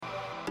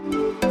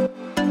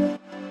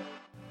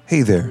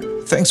Hey there.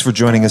 Thanks for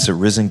joining us at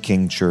Risen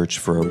King Church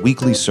for our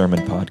weekly sermon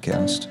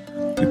podcast.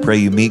 We pray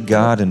you meet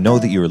God and know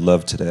that you are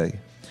loved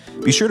today.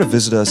 Be sure to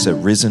visit us at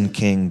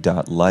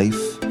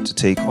risenking.life to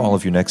take all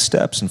of your next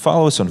steps and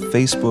follow us on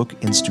Facebook,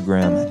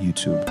 Instagram, and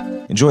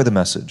YouTube. Enjoy the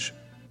message.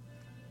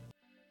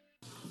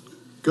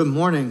 Good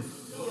morning.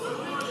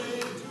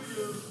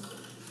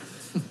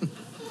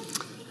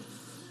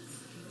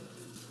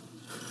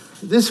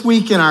 This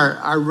week in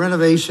our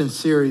renovation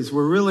series,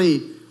 we're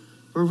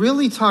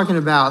really talking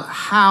about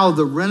how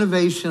the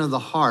renovation of the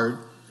heart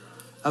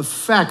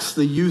affects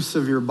the use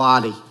of your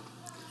body.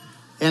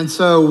 And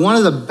so one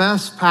of the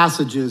best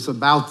passages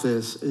about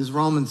this is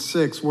Romans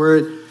 6,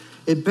 where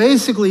it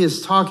basically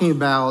is talking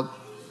about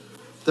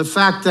the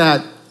fact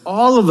that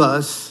all of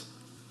us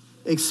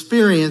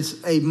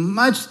experience a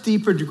much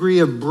deeper degree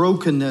of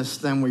brokenness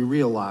than we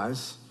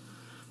realize,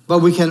 but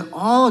we can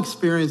all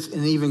experience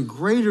an even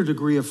greater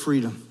degree of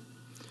freedom.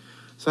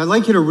 So I'd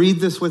like you to read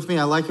this with me.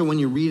 I like it when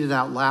you read it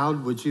out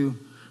loud. Would you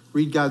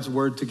read God's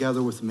word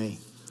together with me?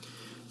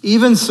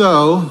 Even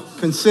so,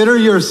 consider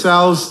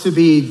yourselves to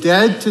be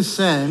dead to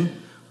sin,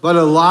 but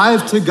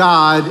alive to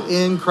God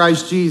in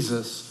Christ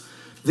Jesus.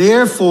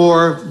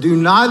 Therefore, do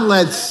not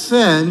let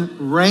sin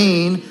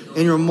reign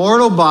in your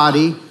mortal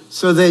body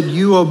so that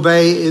you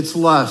obey its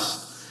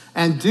lust.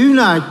 And do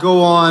not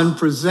go on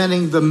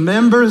presenting the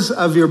members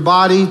of your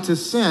body to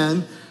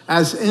sin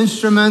as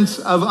instruments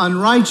of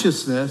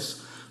unrighteousness,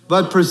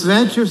 but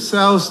present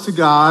yourselves to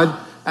God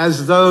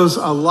as those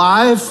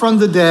alive from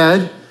the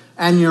dead,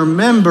 and your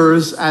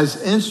members as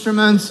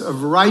instruments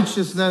of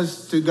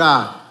righteousness to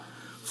God.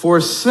 For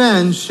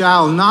sin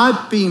shall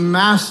not be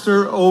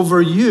master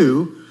over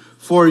you,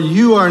 for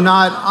you are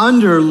not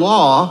under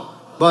law,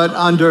 but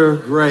under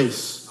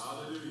grace.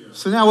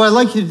 So now what I'd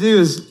like you to do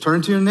is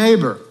turn to your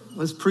neighbor.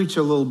 Let's preach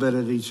a little bit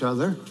at each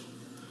other.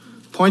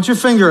 Point your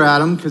finger at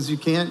them, because you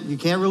can't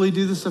really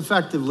do this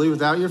effectively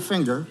without your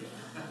finger.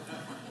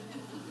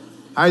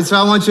 All right, so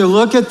I want you to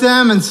look at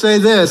them and say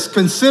this: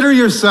 consider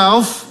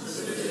yourself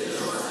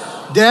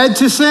dead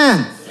to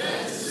sin,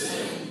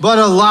 but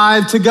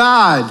alive to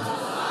God.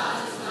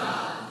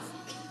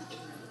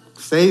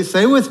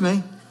 Say with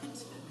me.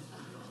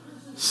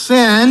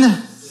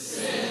 Sin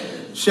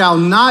shall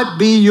not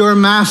be your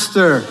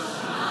master,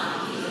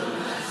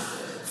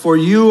 for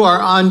you are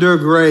under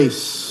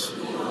grace.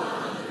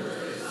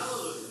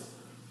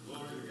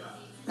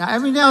 Now,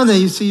 every now and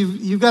then, you see,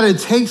 you've got to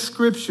take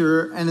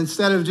Scripture and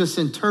instead of just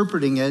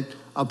interpreting it,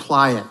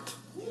 apply it.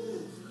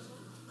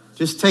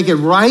 Just take it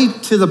right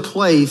to the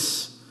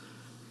place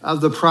of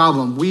the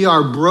problem. We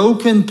are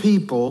broken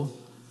people,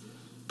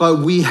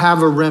 but we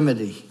have a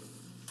remedy.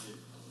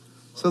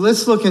 So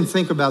let's look and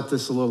think about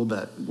this a little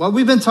bit. What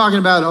we've been talking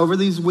about over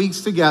these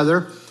weeks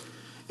together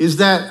is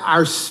that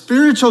our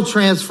spiritual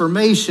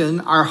transformation,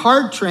 our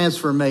heart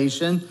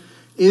transformation,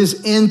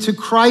 is into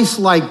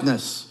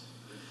Christ-likeness.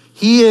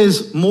 He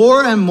is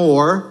more and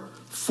more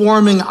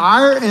forming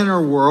our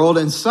inner world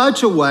in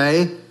such a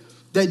way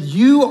that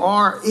you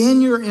are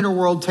in your inner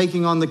world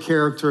taking on the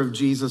character of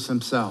Jesus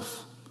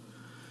himself.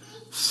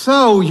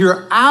 So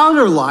your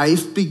outer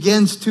life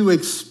begins to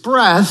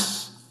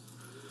express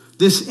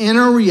this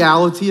inner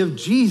reality of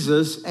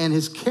Jesus and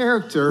his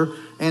character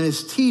and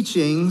his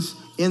teachings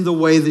in the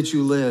way that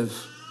you live.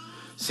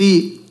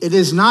 See, it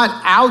is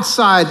not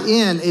outside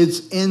in,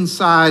 it's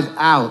inside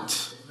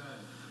out.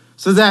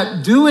 So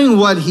that doing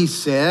what he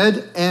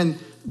said and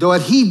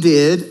what he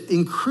did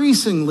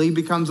increasingly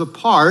becomes a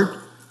part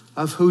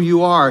of who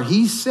you are.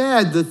 He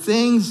said the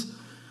things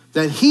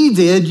that he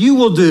did, you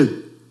will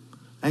do,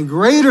 and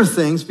greater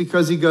things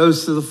because he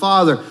goes to the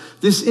Father.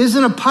 This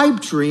isn't a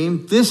pipe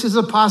dream. This is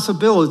a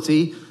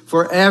possibility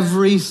for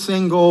every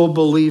single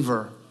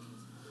believer.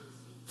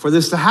 For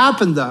this to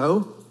happen,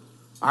 though,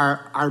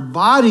 our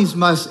bodies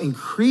must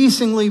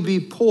increasingly be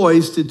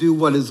poised to do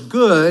what is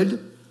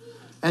good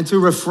and to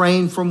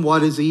refrain from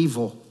what is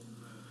evil.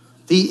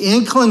 The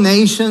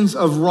inclinations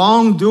of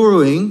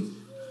wrongdoing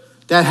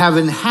that have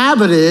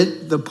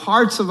inhabited the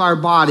parts of our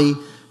body,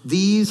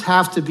 these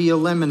have to be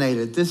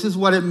eliminated. This is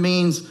what it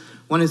means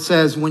when it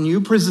says, when you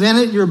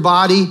presented your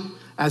body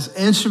as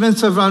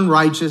instruments of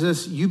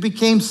unrighteousness, you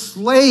became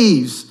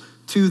slaves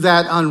to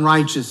that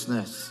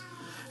unrighteousness.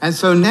 And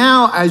so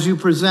now, as you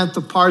present the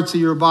parts of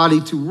your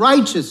body to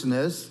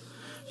righteousness,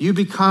 you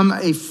become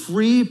a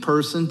free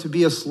person to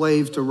be a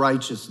slave to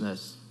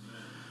righteousness.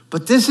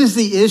 But this is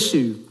the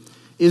issue,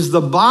 is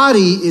the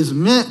body is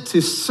meant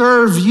to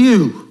serve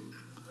you,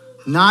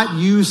 not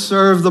you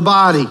serve the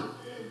body.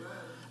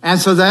 And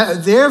so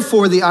that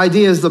therefore the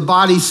idea is the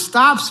body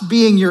stops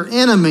being your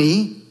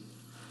enemy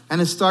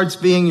and it starts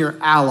being your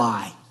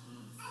ally.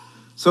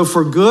 So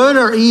for good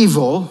or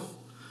evil,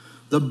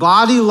 the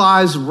body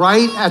lies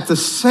right at the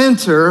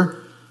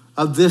center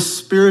of this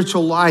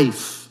spiritual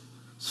life.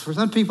 So for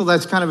some people,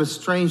 that's kind of a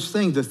strange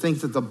thing to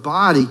think that the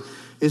body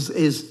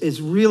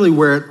is really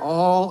where it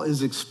all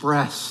is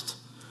expressed.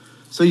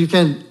 So you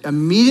can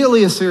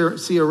immediately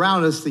see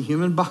around us the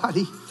human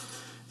body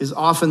is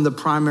often the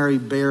primary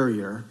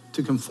barrier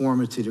to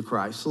conformity to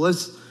Christ. So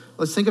let's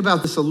think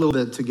about this a little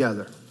bit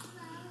together.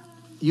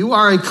 you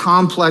are a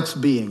complex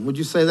being. Would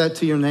you say that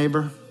to your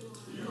neighbor?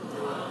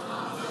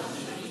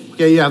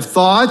 Okay, you have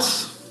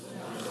thoughts,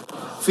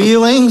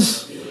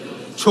 feelings,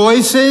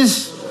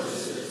 choices,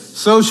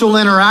 social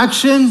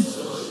interaction,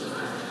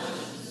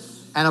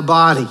 and a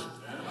body.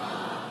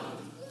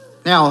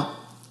 Now,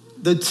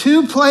 the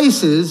two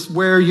places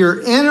where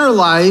your inner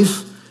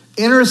life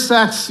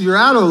intersects your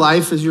outer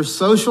life is your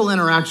social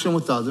interaction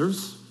with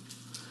others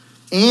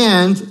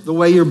and the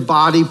way your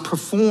body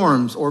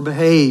performs or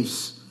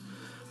behaves.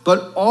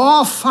 But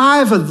all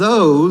five of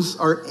those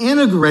are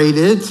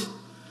integrated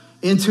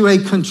into a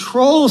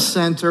control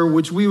center,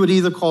 which we would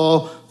either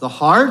call the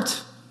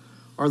heart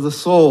or the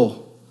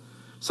soul.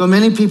 So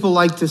many people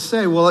like to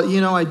say, well,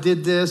 you know, I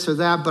did this or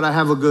that, but I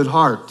have a good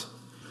heart.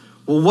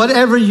 Well,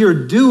 whatever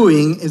you're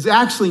doing is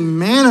actually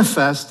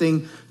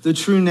manifesting the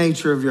true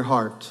nature of your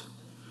heart.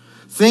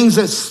 Things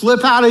that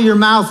slip out of your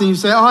mouth and you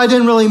say, oh, I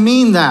didn't really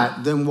mean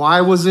that. Then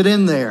why was it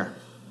in there?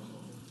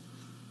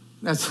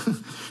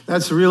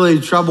 That's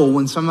really trouble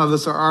when some of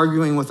us are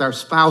arguing with our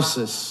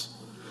spouses.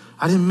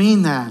 I didn't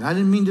mean that. I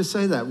didn't mean to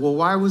say that. Well,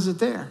 why was it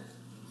there?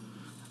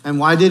 And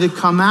why did it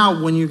come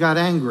out when you got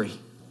angry?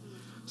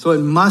 So it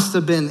must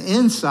have been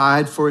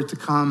inside for it to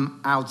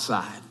come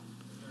outside.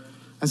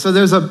 And so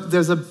there's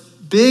a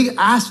big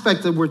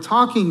aspect that we're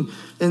talking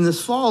in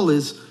this fall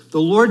is the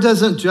Lord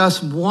doesn't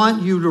just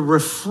want you to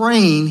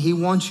refrain, he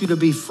wants you to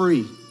be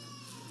free.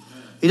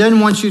 He doesn't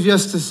want you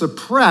just to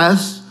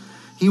suppress,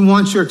 he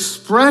wants your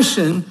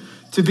expression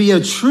to be a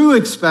true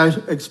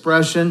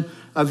expression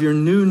of your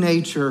new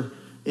nature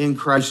in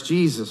Christ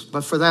Jesus.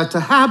 But for that to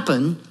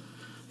happen,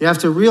 you have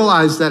to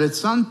realize that at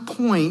some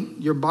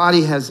point, your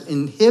body has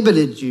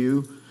inhibited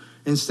you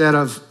instead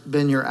of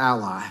been your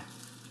ally.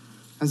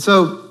 And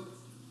so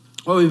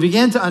what we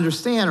begin to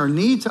understand or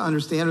need to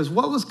understand is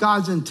what was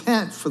God's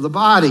intent for the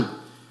body.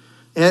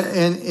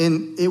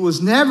 And it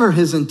was never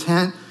his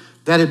intent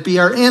that it be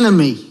our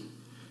enemy.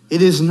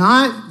 It is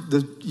not,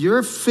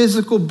 your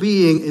physical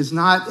being is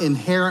not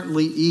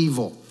inherently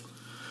evil,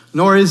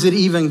 nor is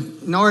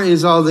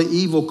all the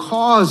evil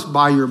caused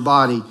by your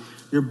body.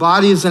 Your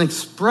body is an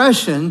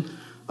expression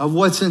of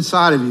what's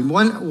inside of you.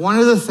 One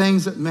of the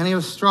things that many of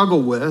us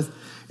struggle with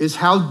is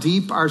how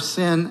deep our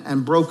sin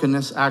and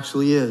brokenness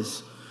actually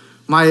is.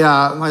 My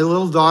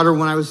little daughter,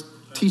 when I was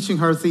teaching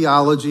her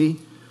theology,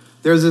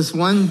 there's this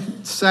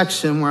one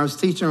section where I was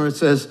teaching her, it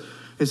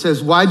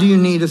says, why do you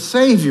need a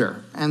savior?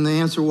 And the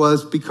answer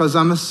was, because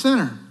I'm a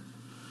sinner.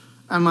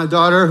 And my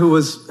daughter, who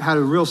had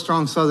a real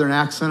strong Southern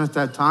accent at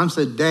that time,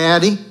 said,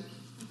 Daddy,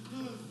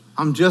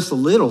 I'm just a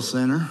little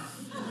sinner.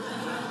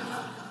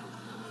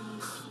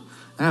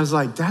 And I was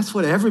like, that's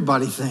what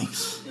everybody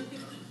thinks.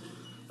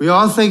 We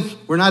all think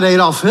we're not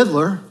Adolf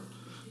Hitler.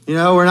 You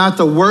know, we're not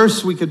the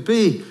worst we could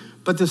be.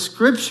 But the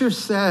scripture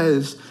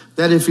says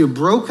that if you've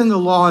broken the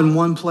law in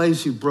one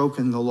place, you've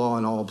broken the law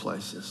in all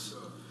places.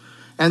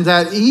 And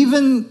that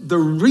even the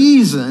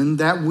reason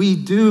that we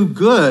do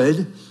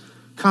good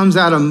comes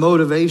out of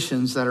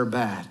motivations that are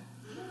bad.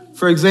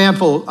 For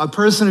example, a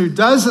person who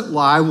doesn't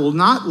lie will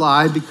not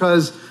lie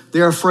because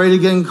they're afraid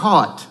of getting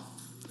caught.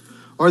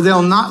 Or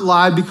they'll not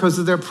lie because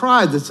of their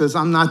pride that says,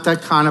 I'm not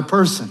that kind of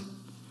person.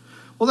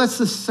 Well, that's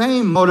the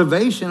same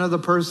motivation of the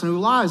person who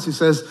lies, who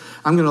says,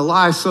 I'm going to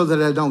lie so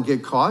that I don't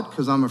get caught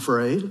because I'm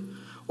afraid.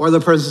 Or the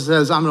person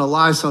says, I'm going to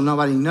lie so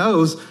nobody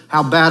knows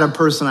how bad a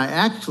person I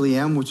actually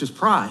am, which is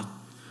pride.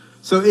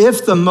 So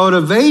if the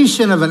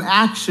motivation of an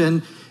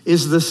action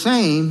is the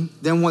same,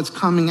 then what's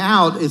coming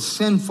out is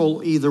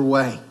sinful either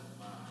way.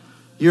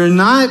 You're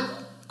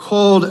not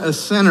called a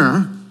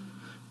sinner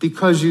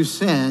because you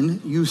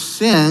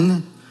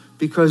sin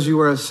because you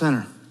are a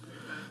sinner.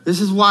 This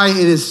is why it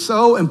is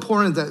so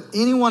important that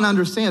anyone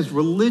understands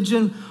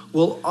religion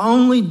will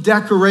only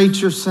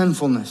decorate your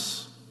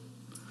sinfulness.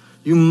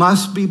 You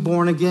must be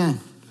born again.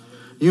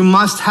 You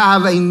must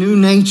have a new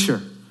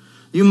nature.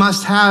 You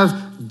must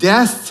have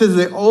death to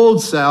the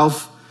old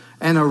self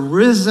and a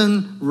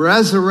risen,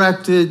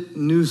 resurrected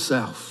new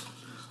self.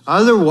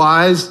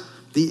 Otherwise,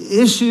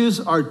 the issues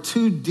are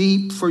too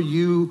deep for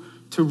you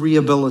to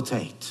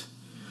rehabilitate.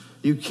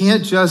 You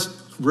can't just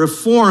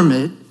reform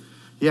it.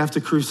 You have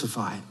to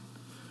crucify it.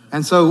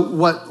 And so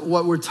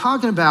what we're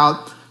talking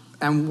about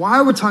and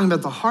why we're talking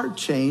about the heart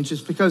change is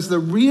because the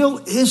real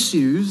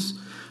issues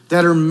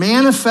that are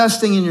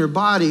manifesting in your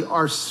body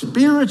are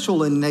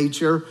spiritual in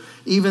nature,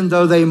 even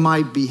though they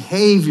might be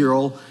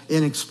behavioral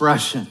in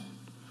expression.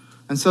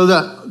 And so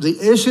the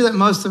issue that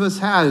most of us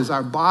have is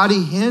our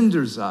body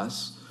hinders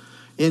us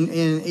in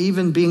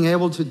even being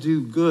able to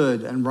do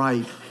good and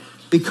right.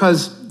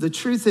 Because the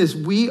truth is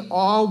we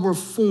all were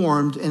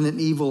formed in an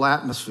evil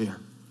atmosphere.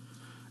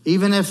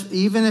 Even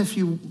if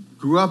you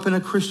grew up in a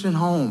Christian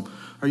home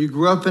or you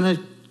grew up in a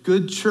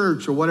good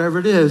church or whatever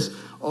it is,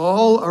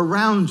 all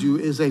around you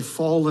is a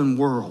fallen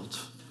world.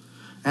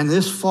 And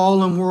this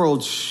fallen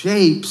world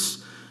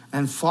shapes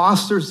and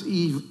fosters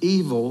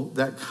evil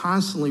that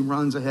constantly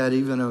runs ahead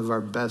even of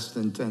our best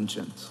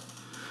intentions.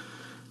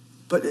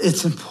 But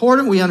it's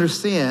important we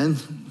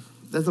understand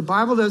that the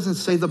Bible doesn't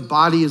say the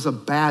body is a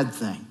bad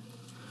thing.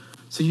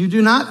 So you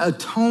do not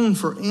atone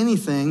for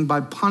anything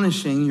by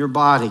punishing your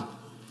body.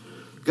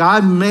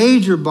 God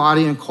made your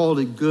body and called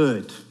it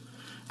good.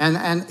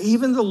 And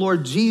even the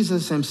Lord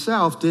Jesus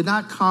himself did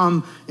not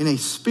come in a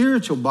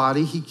spiritual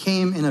body. He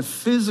came in a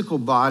physical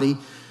body.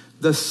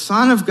 The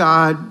Son of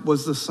God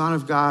was the Son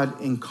of God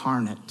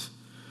incarnate.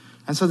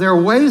 And so there are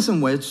ways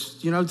in which,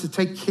 to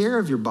take care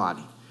of your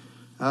body.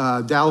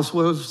 Dallas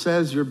Willard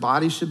says your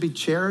body should be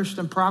cherished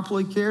and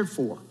properly cared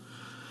for.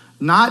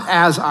 Not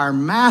as our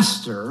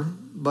master,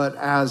 but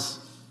as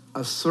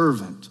a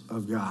servant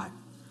of God.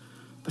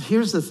 But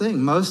here's the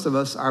thing. Most of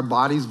us, our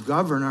bodies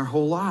govern our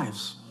whole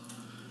lives.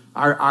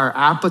 Our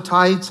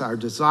appetites, our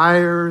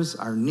desires,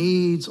 our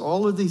needs,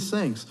 all of these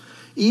things.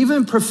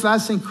 Even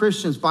professing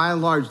Christians, by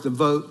and large,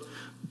 devote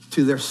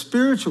to their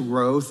spiritual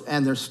growth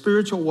and their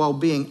spiritual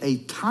well-being a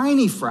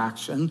tiny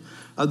fraction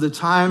of the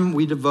time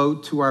we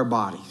devote to our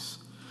bodies.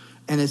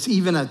 And it's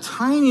even a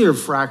tinier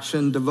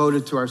fraction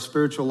devoted to our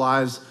spiritual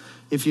lives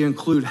if you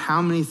include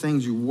how many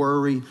things you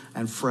worry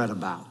and fret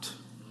about.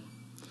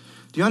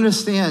 Do you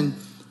understand?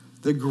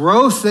 The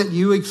growth that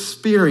you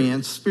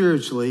experience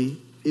spiritually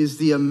is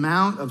the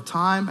amount of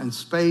time and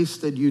space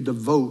that you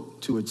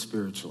devote to it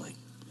spiritually.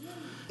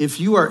 If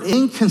you are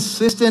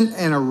inconsistent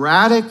and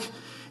erratic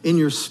in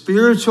your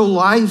spiritual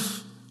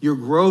life, your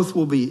growth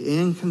will be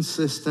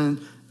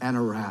inconsistent and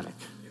erratic.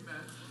 Amen.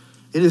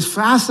 It is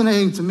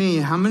fascinating to me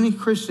how many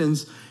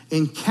Christians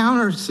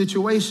encounter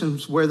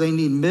situations where they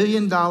need $1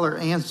 million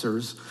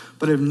answers,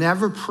 but have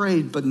never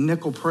prayed but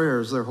nickel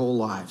prayers their whole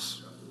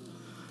lives.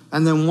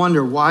 And then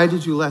wonder, why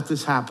did you let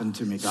this happen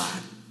to me, God?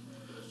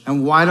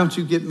 And why don't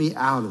you get me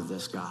out of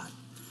this, God?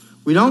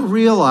 We don't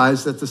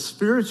realize that the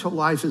spiritual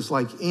life is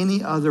like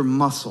any other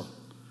muscle.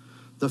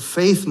 The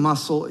faith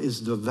muscle is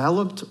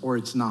developed or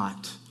it's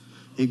not.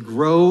 It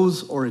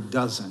grows or it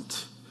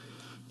doesn't.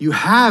 You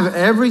have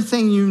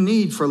everything you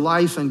need for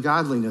life and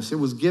godliness. It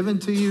was given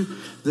to you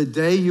the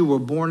day you were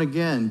born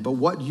again. But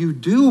what you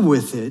do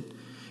with it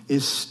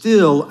is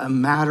still a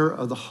matter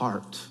of the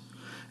heart.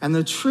 And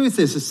the truth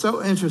is, it's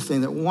so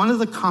interesting that one of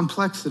the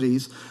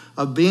complexities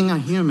of being a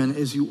human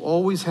is you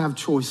always have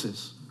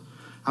choices.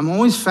 I'm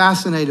always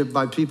fascinated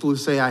by people who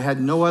say, I had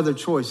no other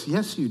choice.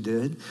 Yes, you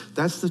did.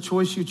 That's the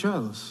choice you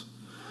chose.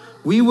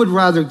 We would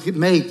rather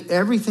make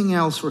everything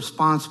else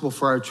responsible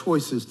for our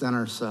choices than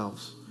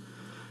ourselves.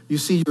 You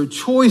see, your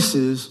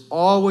choices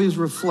always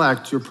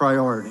reflect your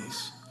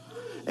priorities.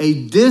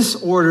 A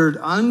disordered,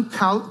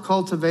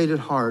 uncultivated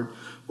heart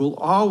will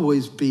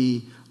always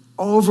be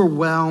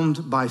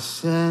overwhelmed by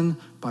sin,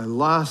 by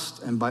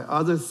lust, and by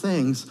other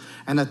things.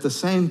 And at the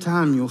same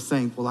time, you'll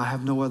think, well, I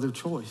have no other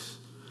choice.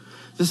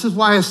 This is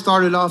why I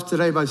started off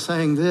today by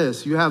saying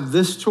this. You have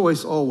this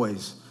choice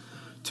always,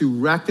 to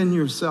reckon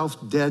yourself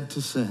dead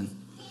to sin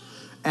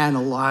and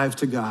alive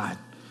to God.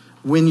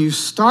 When you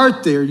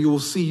start there, you will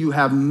see you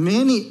have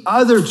many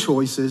other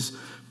choices,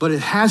 but it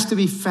has to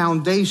be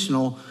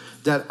foundational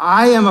that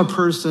I am a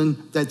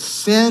person that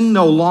sin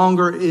no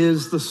longer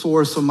is the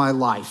source of my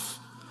life.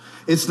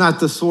 It's not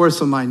the source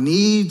of my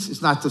needs.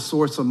 It's not the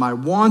source of my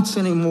wants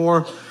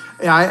anymore.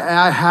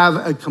 I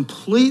have a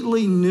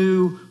completely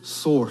new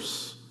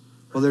source,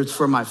 whether it's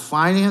for my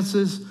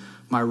finances,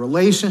 my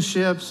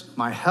relationships,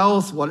 my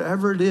health,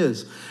 whatever it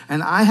is.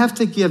 And I have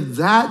to give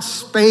that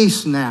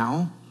space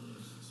now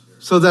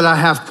so that I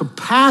have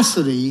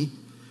capacity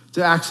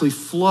to actually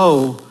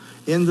flow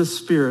in the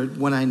Spirit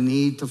when I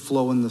need to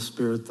flow in the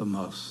Spirit the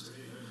most.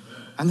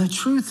 And the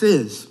truth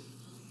is,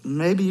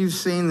 maybe you've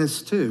seen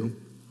this too,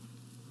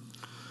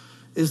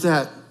 is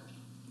that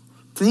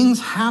things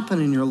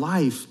happen in your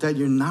life that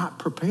you're not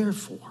prepared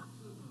for.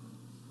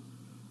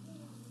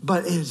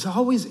 But it's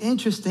always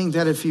interesting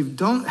that if you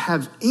don't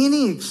have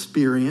any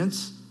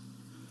experience,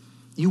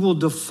 you will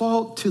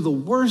default to the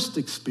worst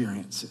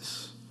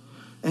experiences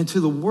and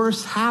to the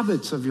worst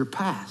habits of your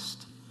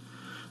past.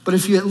 But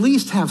if you at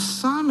least have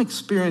some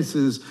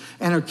experiences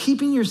and are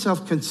keeping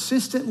yourself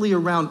consistently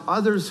around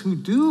others who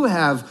do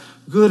have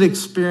good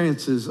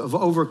experiences of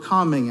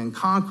overcoming and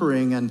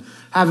conquering and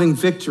having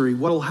victory,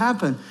 what will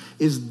happen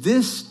is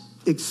this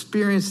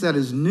experience that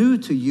is new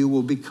to you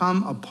will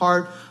become a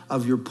part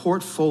of your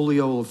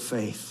portfolio of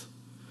faith.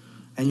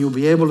 And you'll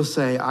be able to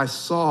say, I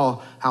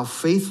saw how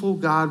faithful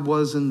God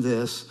was in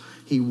this.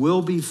 He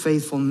will be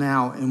faithful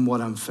now in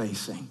what I'm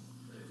facing.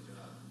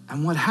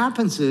 And what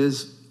happens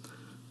is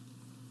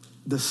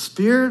the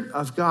Spirit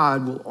of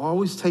God will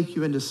always take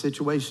you into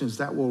situations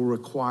that will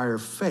require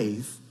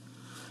faith.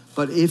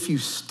 But if you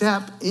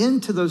step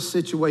into those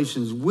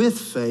situations with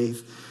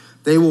faith,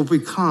 they will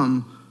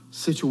become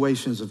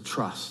situations of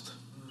trust.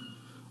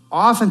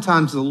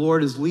 Oftentimes, the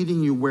Lord is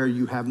leading you where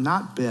you have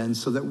not been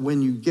so that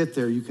when you get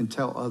there, you can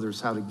tell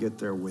others how to get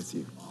there with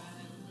you.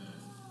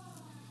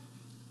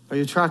 Are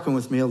you tracking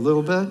with me a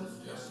little bit?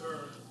 Yes, sir.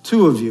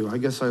 Two of you. I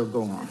guess I'll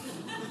go on.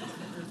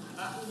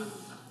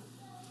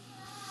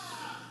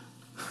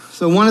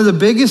 So one of the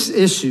biggest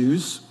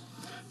issues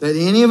that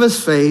any of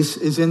us face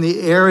is in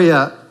the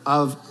area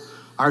of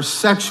our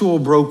sexual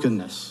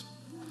brokenness.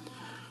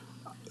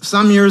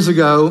 Some years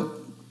ago,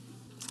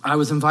 I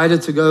was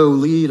invited to go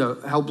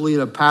help lead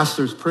a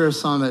pastor's prayer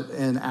summit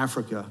in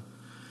Africa.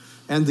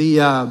 And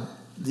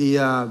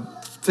the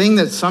thing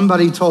that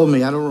somebody told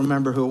me, I don't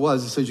remember who it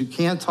was, it says you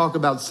can't talk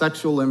about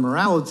sexual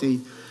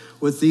immorality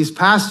with these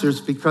pastors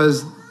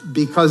because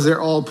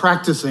they're all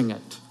practicing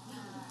it.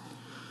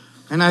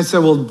 And I said,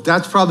 well,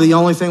 that's probably the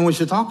only thing we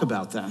should talk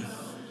about then.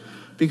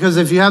 Because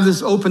if you have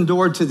this open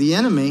door to the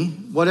enemy,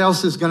 what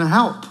else is going to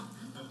help?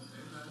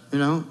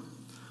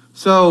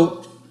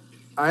 So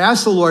I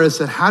asked the Lord, I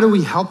said, how do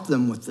we help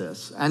them with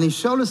this? And he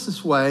showed us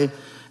this way,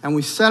 and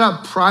we set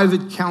up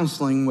private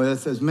counseling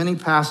with as many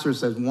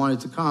pastors as wanted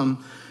to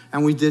come,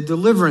 and we did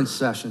deliverance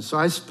sessions. So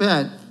I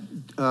spent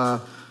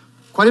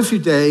quite a few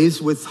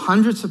days with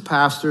hundreds of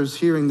pastors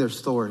hearing their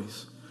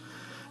stories.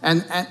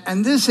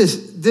 And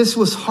this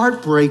was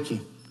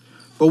heartbreaking.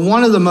 But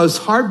one of the most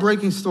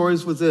heartbreaking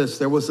stories was this.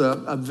 There was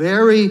a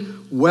very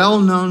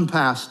well-known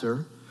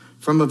pastor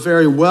from a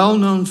very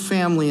well-known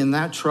family in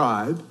that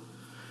tribe,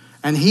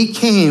 and he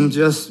came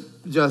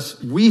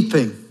just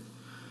weeping.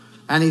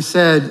 And he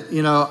said,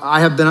 I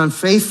have been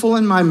unfaithful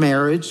in my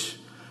marriage.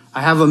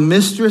 I have a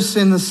mistress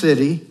in the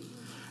city,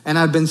 and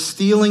I've been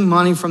stealing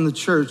money from the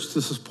church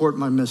to support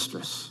my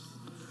mistress.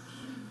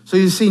 So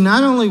you see,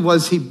 not only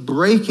was he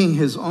breaking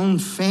his own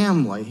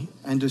family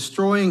and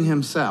destroying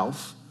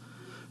himself,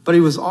 but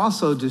he was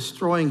also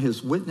destroying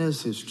his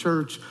witness, his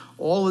church,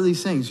 all of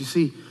these things. You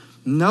see,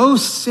 no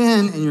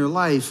sin in your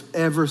life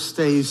ever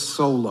stays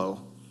solo.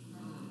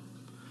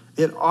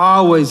 It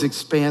always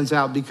expands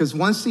out because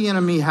once the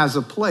enemy has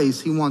a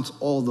place, he wants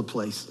all the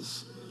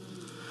places.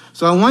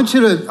 So I want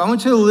you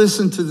to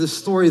listen to this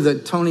story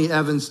that Tony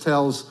Evans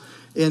tells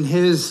in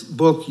his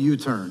book,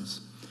 U-Turns.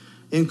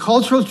 In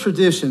cultural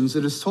traditions,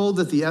 it is told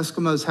that the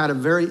Eskimos had a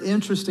very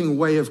interesting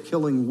way of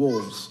killing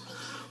wolves.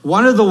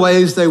 One of the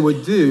ways they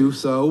would do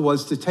so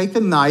was to take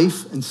a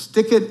knife and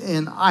stick it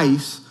in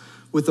ice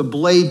with a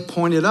blade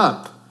pointed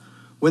up.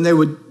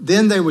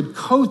 Then they would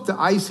coat the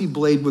icy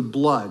blade with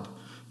blood,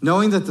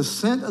 knowing that the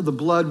scent of the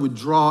blood would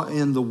draw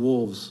in the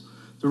wolves.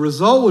 The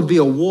result would be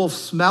a wolf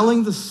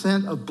smelling the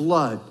scent of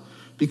blood.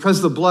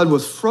 Because the blood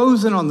was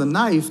frozen on the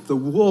knife, the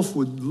wolf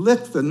would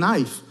lick the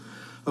knife.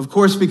 Of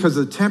course, because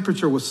the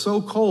temperature was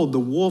so cold, the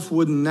wolf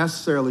wouldn't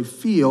necessarily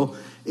feel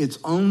its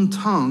own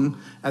tongue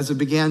as it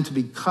began to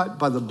be cut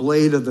by the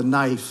blade of the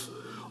knife.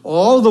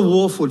 All the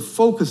wolf would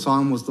focus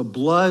on was the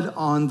blood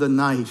on the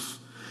knife,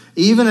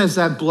 even as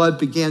that blood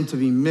began to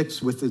be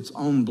mixed with its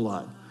own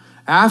blood.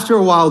 After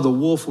a while, the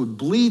wolf would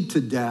bleed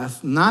to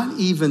death, not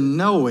even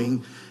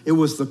knowing it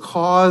was the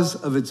cause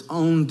of its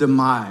own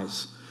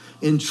demise.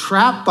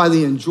 Entrapped by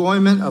the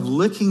enjoyment of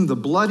licking the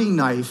bloody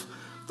knife,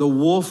 the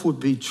wolf would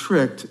be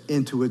tricked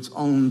into its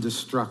own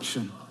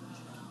destruction.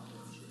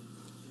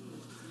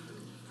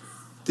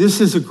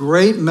 This is a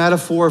great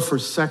metaphor for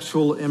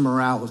sexual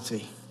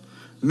immorality.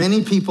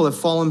 Many people have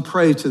fallen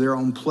prey to their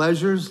own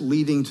pleasures,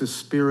 leading to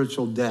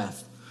spiritual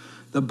death.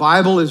 The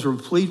Bible is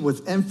replete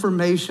with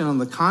information on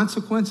the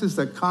consequences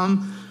that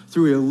come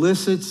through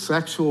illicit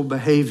sexual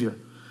behavior.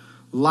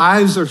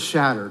 Lives are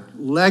shattered,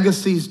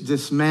 legacies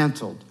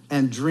dismantled,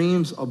 and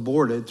dreams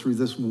aborted through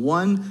this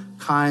one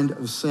kind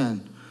of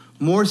sin,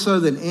 more so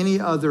than any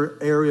other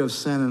area of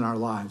sin in our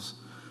lives.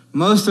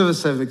 Most of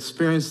us have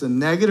experienced the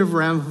negative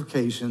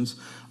ramifications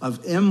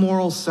of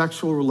immoral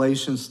sexual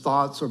relations,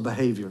 thoughts, or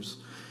behaviors,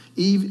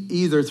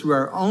 either through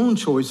our own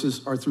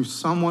choices or through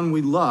someone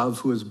we love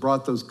who has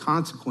brought those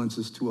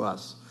consequences to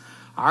us.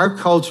 Our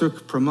culture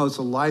promotes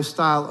a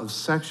lifestyle of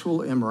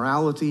sexual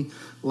immorality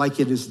like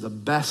it is the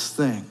best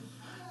thing,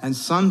 and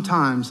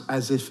sometimes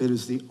as if it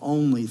is the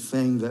only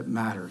thing that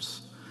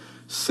matters.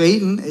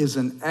 Satan is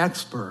an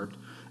expert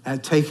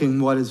at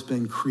taking what has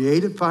been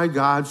created by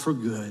God for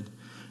good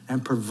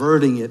and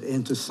perverting it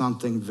into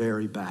something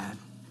very bad.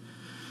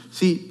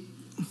 See,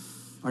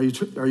 are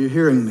you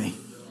hearing me?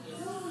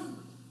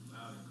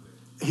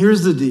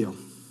 Here's the deal.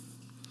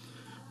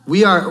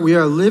 We are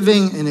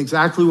living in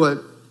exactly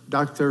what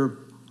Dr.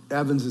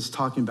 Evans is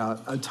talking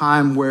about, a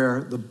time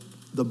where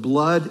the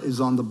blood is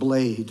on the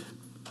blade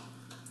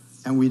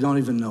and we don't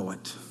even know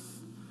it,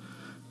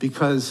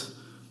 because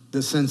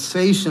the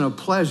sensation of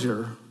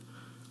pleasure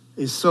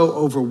is so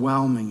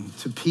overwhelming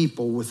to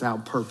people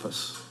without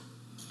purpose.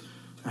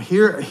 Now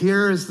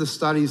here is the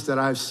studies that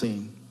I've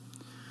seen,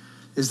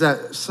 is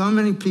that so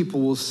many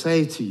people will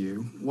say to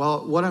you,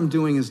 well, what I'm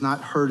doing is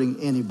not hurting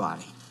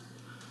anybody,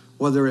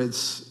 whether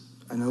it's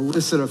an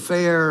illicit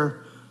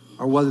affair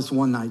or whether it's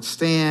one night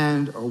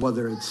stand or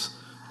whether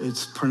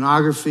it's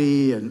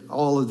pornography and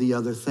all of the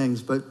other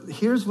things. But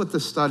here's what the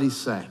studies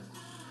say,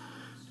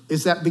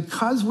 is that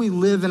because we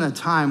live in a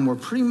time where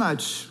pretty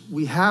much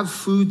we have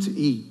food to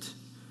eat,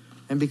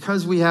 and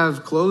because we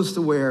have clothes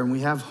to wear and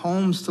we have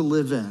homes to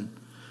live in,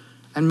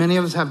 and many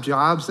of us have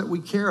jobs that we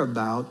care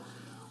about,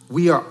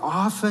 we are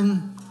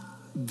often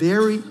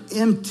very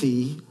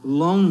empty,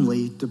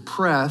 lonely,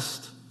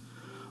 depressed,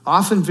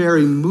 often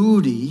very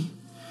moody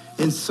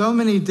in so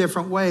many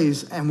different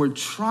ways, and we're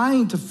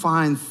trying to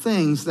find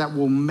things that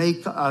will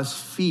make us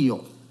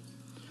feel.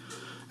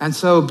 And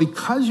so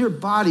because your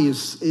body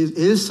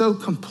is so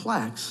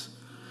complex,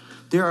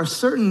 there are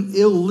certain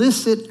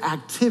illicit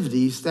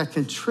activities that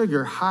can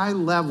trigger high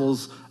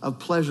levels of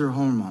pleasure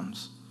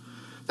hormones,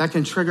 that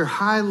can trigger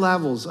high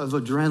levels of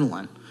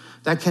adrenaline,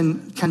 that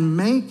can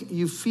make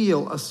you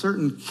feel a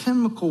certain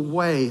chemical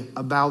way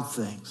about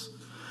things.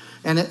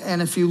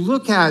 And if you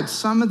look at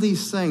some of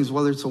these things,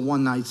 whether it's a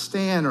one-night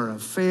stand or an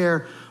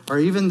affair, or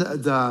even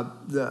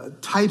the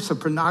types of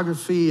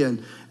pornography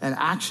and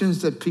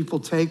actions that people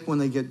take when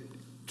they get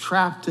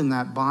trapped in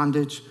that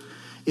bondage,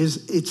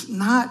 it's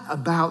not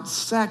about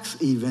sex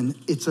even,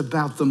 it's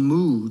about the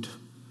mood.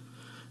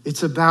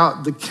 It's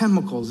about the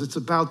chemicals, it's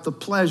about the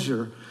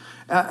pleasure.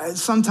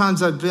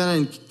 Sometimes I've been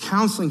in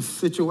counseling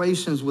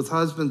situations with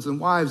husbands and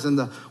wives, and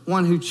the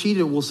one who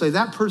cheated will say,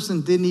 that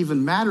person didn't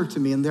even matter to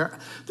me, and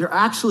they're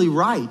actually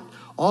right.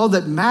 All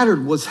that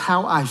mattered was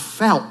how I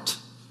felt.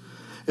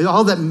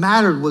 All that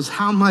mattered was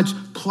how much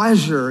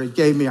pleasure it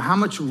gave me, or how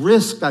much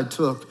risk I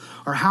took,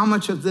 or how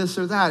much of this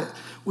or that,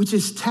 which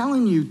is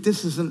telling you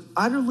this is an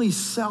utterly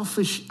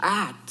selfish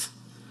act.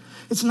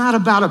 It's not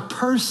about a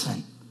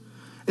person.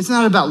 It's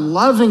not about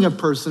loving a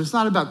person. It's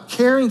not about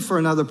caring for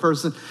another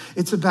person.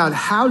 It's about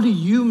how do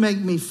you make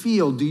me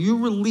feel? Do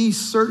you release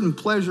certain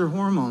pleasure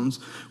hormones,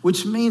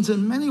 which means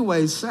in many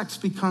ways sex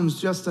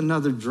becomes just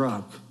another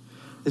drug.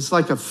 It's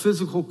like a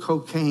physical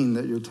cocaine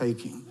that you're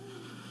taking.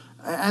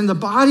 And the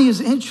body is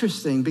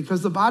interesting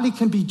because the body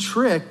can be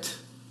tricked,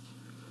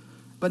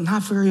 but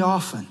not very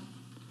often.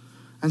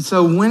 And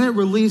so when it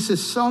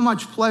releases so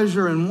much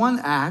pleasure in one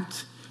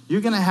act,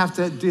 you're going to have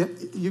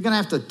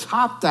to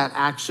top that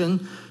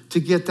action to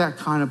get that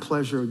kind of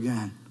pleasure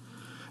again.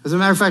 As a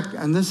matter of fact,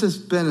 and this has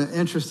been an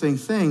interesting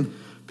thing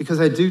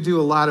because I do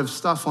a lot of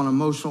stuff on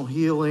emotional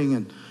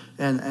healing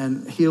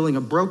and healing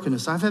of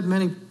brokenness. I've had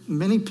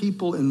many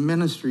people in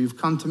ministry who've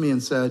come to me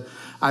and said,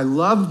 I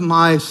love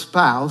my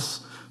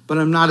spouse, but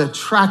I'm not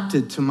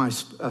attracted to my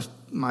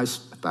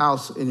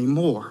spouse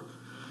anymore.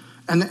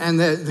 And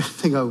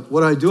they go,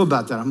 what do I do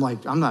about that? I'm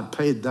like, I'm not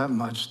paid that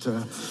much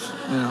to,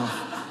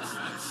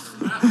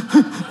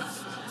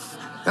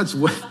 that's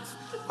what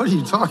are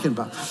you talking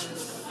about?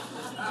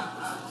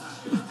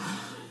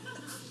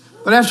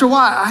 But after a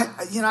while,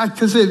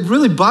 because it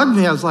really bugged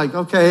me, I was like,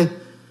 okay,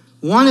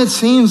 one, it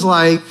seems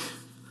like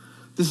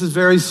this is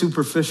very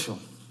superficial.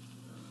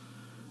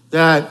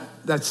 That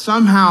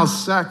somehow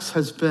sex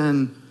has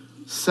been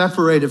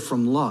separated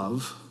from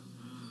love,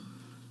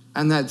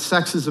 and that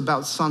sex is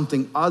about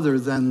something other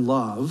than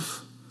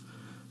love.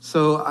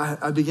 So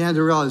I began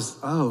to realize,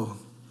 and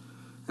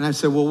I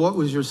said, well, what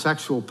was your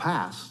sexual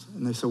past?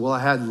 And they said, well, I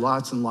had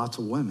lots and lots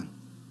of women,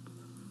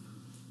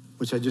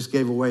 which I just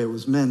gave away. It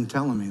was men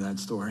telling me that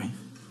story.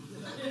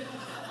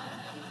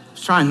 I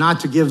was trying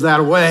not to give that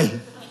away.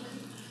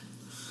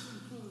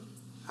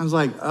 I was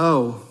like,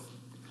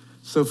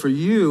 so for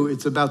you,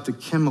 it's about the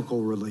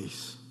chemical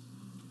release.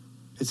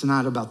 It's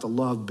not about the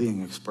love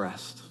being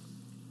expressed.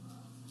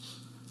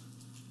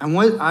 And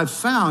what I've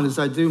found as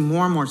I do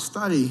more and more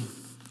study,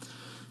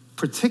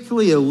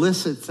 particularly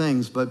illicit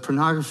things, but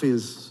pornography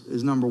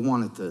is number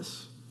one at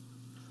this.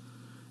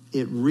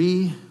 It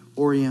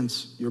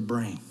reorients your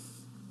brain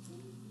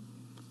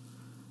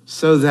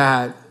so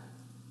that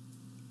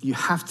you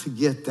have to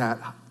get that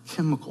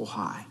chemical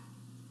high.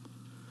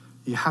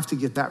 You have to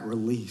get that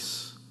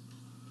release.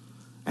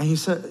 And he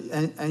said,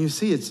 and you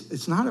see,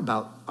 it's not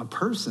about a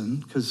person,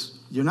 because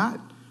you're not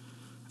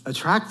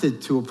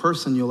attracted to a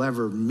person you'll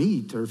ever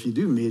meet, or if you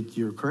do meet,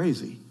 you're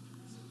crazy.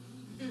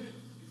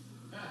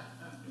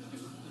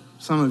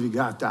 Some of you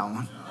got that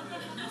one.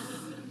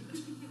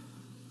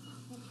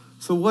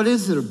 So what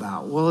is it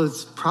about? Well,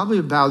 it's probably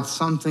about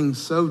something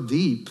so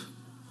deep.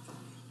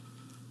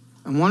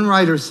 And one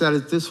writer said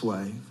it this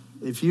way: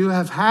 if you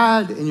have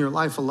had in your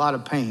life a lot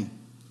of pain,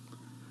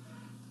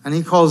 and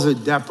he calls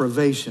it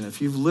deprivation, if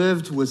you've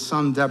lived with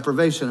some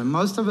deprivation, and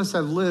most of us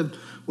have lived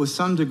with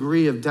some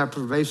degree of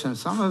deprivation,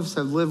 some of us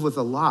have lived with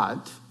a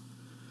lot,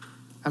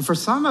 and for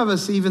some of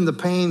us, even the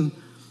pain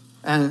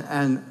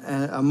and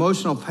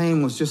emotional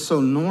pain was just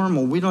so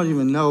normal, we don't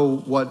even know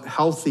what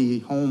healthy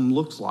home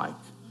looks like.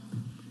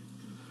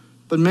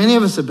 But many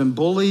of us have been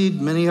bullied.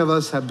 Many of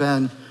us have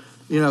been,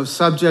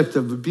 subject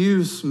of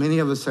abuse. Many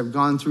of us have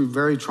gone through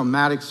very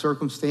traumatic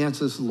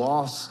circumstances,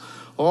 loss,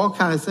 all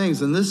kind of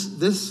things. And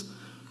this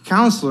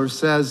counselor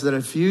says that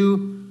if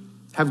you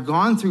have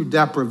gone through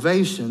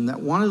deprivation, that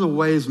one of the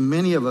ways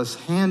many of us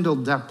handle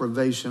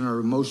deprivation or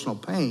emotional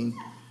pain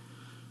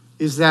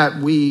is that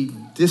we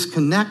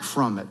disconnect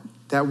from it.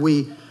 That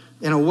we,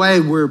 in a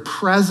way, we're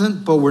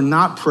present, but we're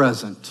not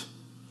present.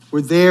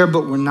 We're there,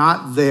 but we're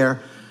not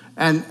there.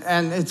 And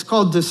it's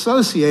called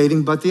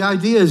dissociating, but the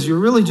idea is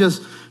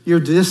you're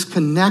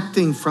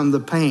disconnecting from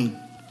the pain.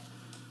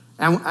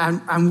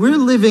 And we're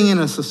living in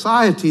a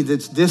society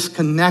that's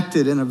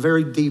disconnected in a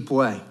very deep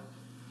way.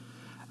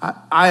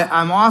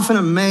 I'm often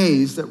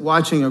amazed at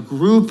watching a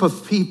group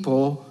of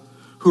people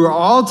who are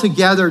all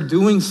together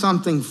doing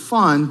something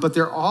fun, but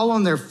they're all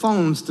on their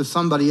phones to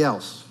somebody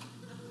else.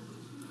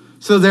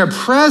 So they're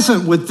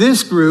present with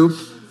this group,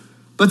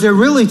 but they're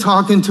really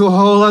talking to a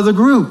whole other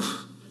group.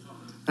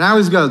 And I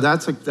always go,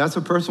 that's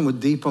a person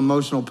with deep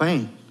emotional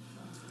pain,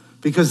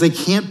 because they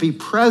can't be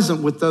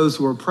present with those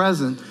who are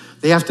present.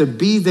 They have to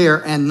be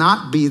there and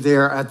not be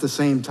there at the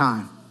same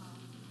time.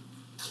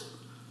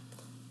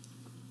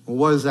 Well,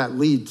 what does that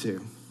lead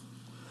to?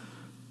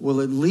 Well,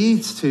 it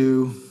leads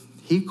to,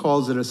 he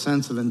calls it a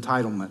sense of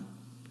entitlement.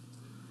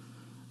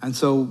 And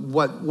so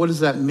what does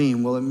that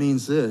mean? Well, it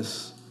means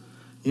this.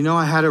 You know,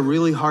 I had a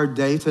really hard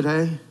day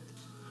today.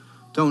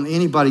 Don't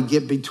anybody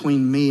get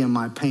between me and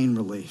my pain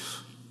relief.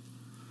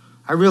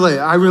 I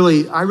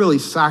really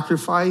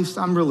sacrificed.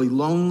 I'm really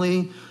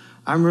lonely.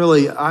 I'm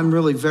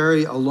really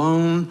very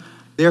alone.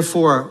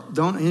 Therefore,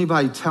 don't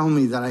anybody tell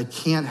me that I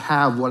can't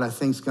have what I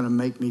think is going to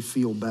make me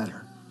feel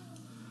better.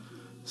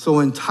 So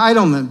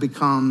entitlement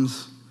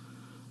becomes,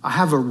 I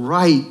have a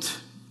right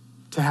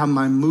to have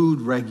my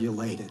mood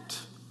regulated.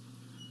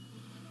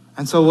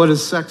 And so what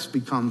does sex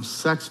become?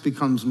 Sex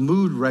becomes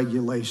mood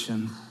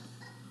regulation,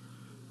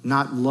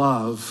 not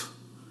love,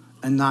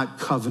 and not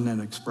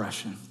covenant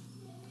expression.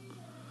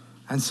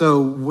 And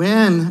so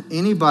when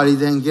anybody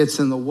then gets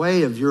in the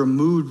way of your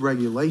mood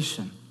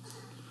regulation,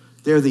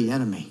 they're the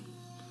enemy,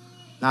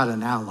 not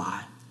an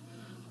ally.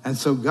 And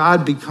so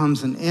God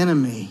becomes an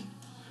enemy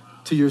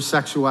to your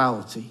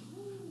sexuality.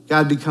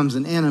 God becomes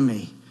an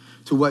enemy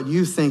to what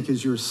you think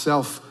is your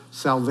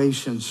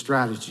self-salvation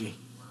strategy.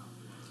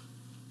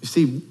 You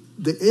see,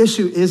 the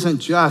issue isn't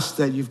just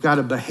that you've got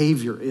a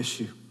behavior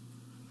issue.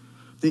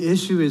 The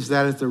issue is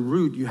that at the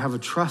root, you have a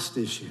trust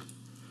issue.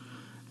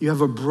 You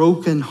have a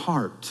broken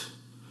heart.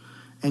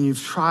 And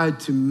you've tried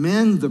to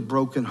mend the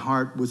broken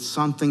heart with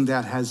something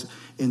that has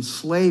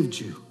enslaved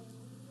you.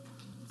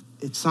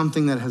 It's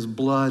something that has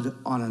blood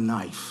on a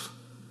knife.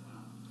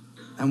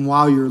 And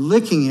while you're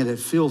licking it, it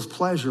feels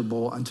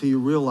pleasurable until you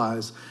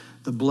realize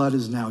the blood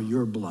is now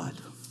your blood.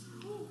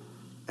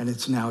 And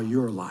it's now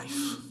your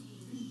life.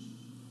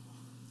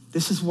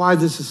 This is why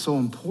this is so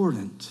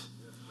important.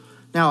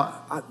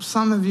 Now,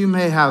 some of you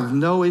may have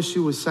no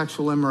issue with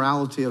sexual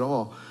immorality at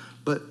all,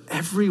 but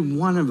every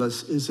one of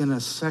us is in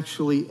a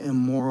sexually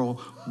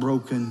immoral,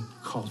 broken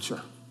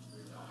culture.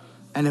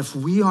 And if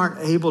we aren't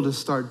able to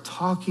start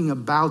talking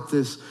about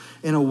this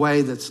in a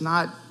way that's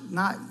not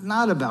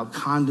about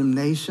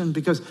condemnation,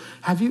 because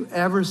have you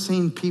ever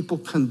seen people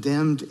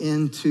condemned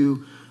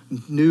into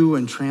new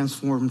and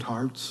transformed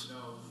hearts? No.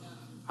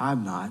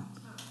 I've not.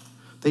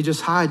 They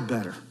just hide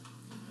better.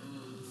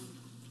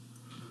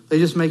 They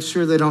just make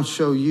sure they don't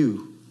show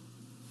you.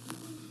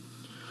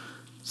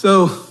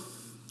 So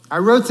I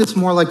wrote this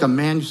more like a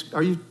manuscript.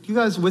 Are you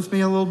guys with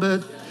me a little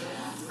bit?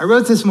 I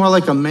wrote this more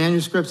like a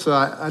manuscript, so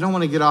I don't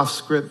want to get off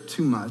script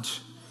too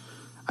much.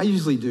 I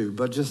usually do,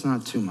 but just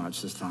not too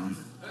much this time.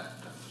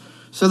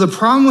 So the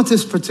problem with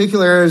this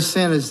particular area of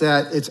sin is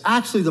that it's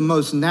actually the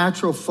most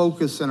natural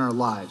focus in our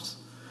lives.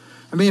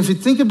 I mean, if you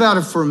think about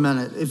it for a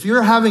minute, if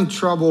you're having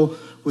trouble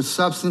with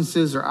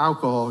substances or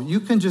alcohol, you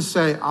can just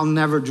say, I'll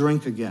never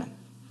drink again.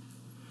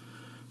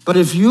 But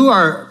if you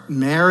are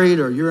married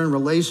or you're in a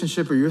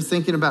relationship or you're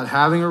thinking about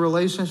having a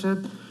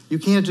relationship, you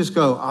can't just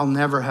go, I'll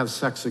never have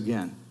sex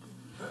again.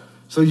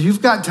 So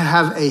you've got to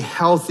have a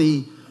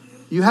healthy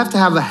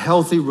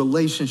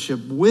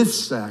relationship with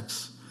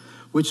sex,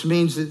 which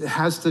means it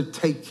has to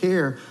take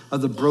care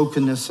of the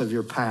brokenness of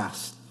your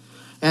past.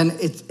 And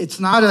it's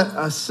not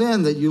a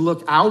sin that you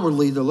look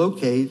outwardly to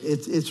locate.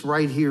 It's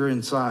right here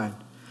inside.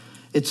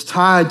 It's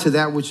tied to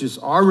that which is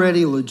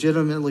already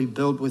legitimately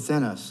built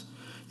within us.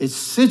 It's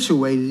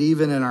situated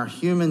even in our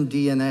human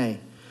DNA.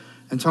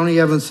 And Tony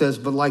Evans says,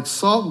 but like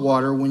salt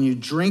water, when you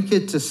drink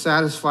it to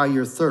satisfy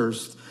your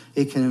thirst,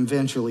 it can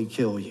eventually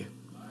kill you.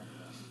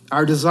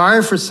 Our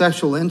desire for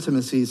sexual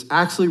intimacy is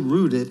actually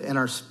rooted in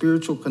our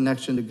spiritual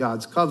connection to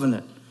God's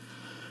covenant.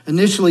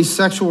 Initially,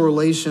 sexual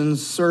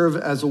relations serve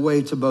as a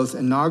way to both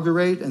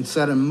inaugurate and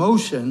set in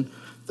motion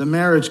the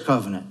marriage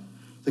covenant.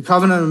 The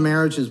covenant of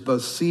marriage is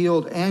both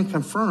sealed and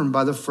confirmed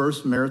by the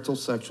first marital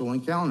sexual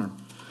encounter.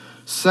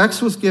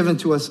 Sex was given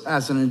to us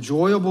as an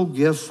enjoyable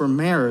gift for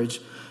marriage,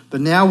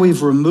 but now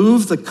we've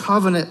removed the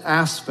covenant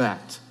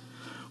aspect.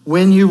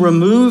 When you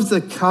remove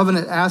the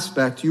covenant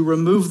aspect, you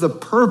remove the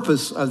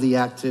purpose of the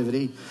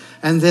activity,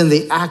 and then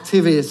the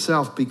activity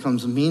itself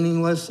becomes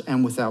meaningless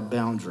and without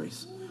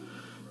boundaries.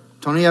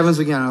 Tony Evans,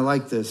 again, I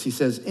like this. He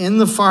says, in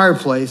the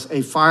fireplace,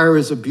 a fire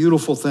is a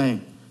beautiful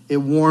thing. It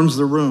warms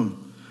the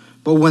room.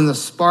 But when the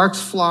sparks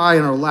fly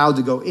and are allowed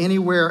to go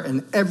anywhere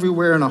and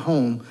everywhere in a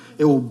home,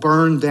 it will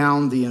burn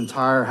down the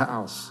entire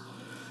house.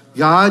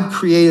 God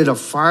created a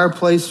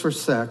fireplace for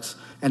sex,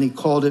 and he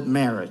called it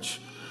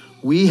marriage.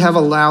 We have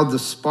allowed the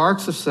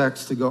sparks of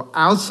sex to go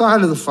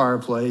outside of the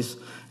fireplace,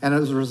 and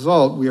as a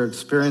result, we are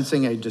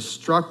experiencing a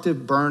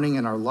destructive burning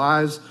in our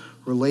lives,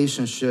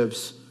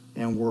 relationships,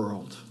 and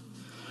world.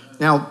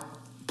 Now,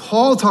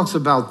 Paul talks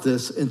about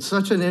this in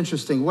such an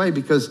interesting way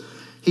because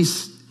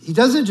he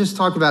doesn't just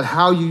talk about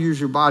how you use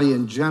your body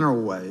in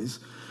general ways,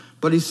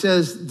 but he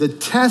says the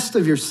test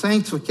of your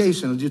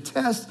sanctification, your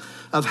test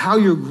of how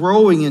you're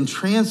growing in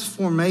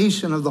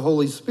transformation of the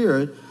Holy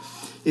Spirit,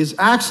 is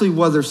actually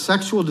whether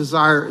sexual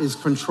desire is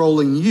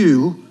controlling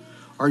you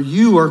or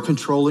you are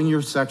controlling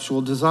your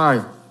sexual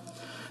desire.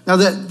 Now,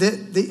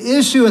 the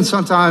issue, and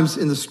sometimes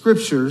in the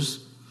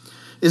scriptures,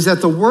 is that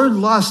the word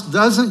lust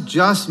doesn't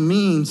just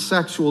mean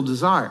sexual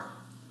desire.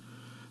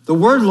 The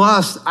word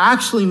lust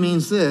actually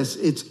means this: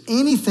 it's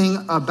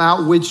anything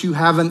about which you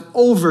have an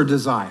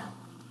over-desire.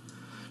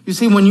 You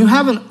see, when you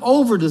have an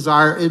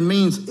over-desire, it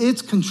means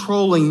it's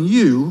controlling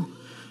you,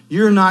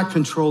 you're not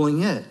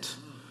controlling it.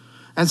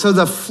 And so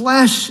the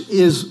flesh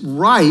is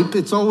ripe,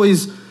 it's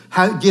always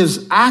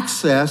gives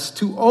access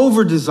to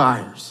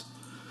over-desires.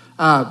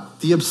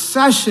 The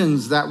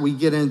obsessions that we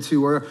get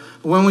into, or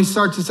when we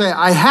start to say,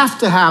 I have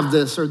to have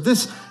this, or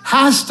this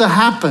has to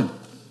happen.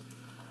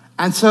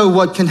 And so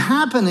what can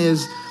happen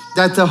is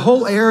that the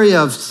whole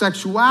area of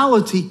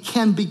sexuality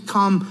can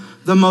become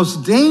the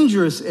most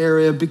dangerous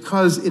area,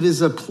 because it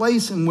is a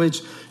place in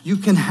which you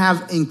can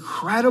have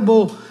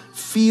incredible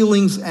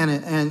feelings and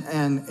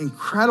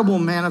incredible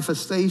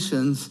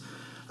manifestations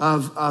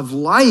of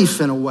life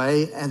in a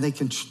way, and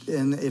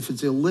and if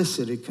it's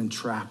illicit, it can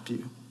trap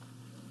you.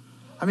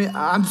 I mean,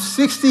 I'm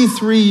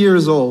 63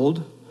 years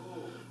old.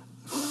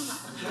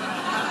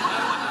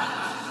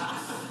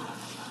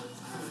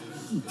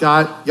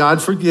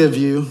 God forgive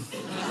you.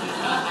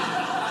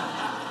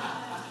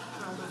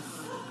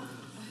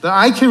 But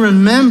I can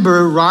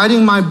remember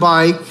riding my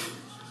bike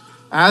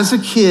as a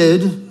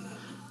kid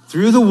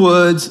through the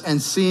woods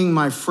and seeing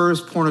my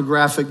first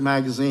pornographic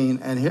magazine.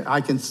 And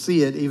I can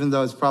see it, even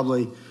though it's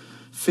probably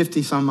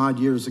 50 some odd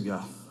years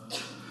ago.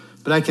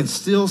 But I can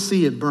still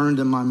see it burned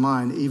in my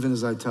mind, even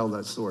as I tell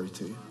that story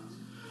to you.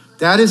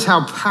 That is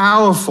how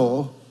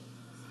powerful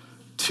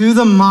to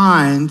the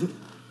mind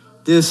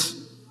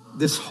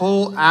this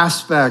whole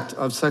aspect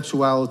of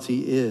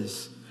sexuality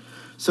is.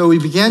 So we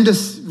began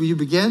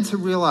to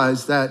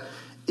realize that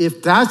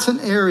if that's an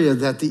area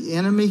that the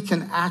enemy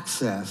can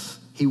access,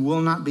 he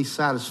will not be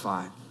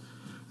satisfied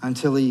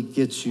until he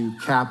gets you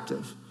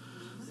captive.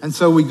 And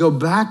so we go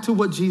back to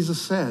what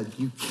Jesus said: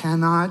 you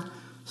cannot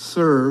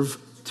serve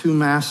two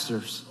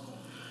masters.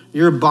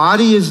 Your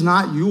body is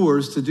not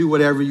yours to do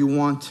whatever you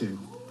want to.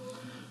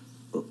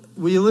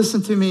 Will you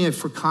listen to me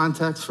for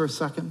context for a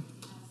second?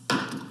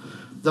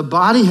 The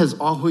body has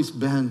always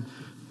been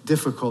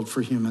difficult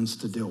for humans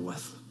to deal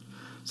with.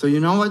 So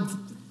you know what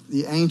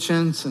the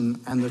ancients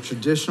and the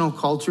traditional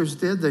cultures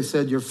did? They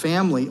said your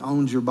family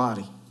owns your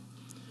body.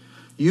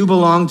 You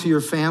belong to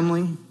your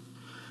family,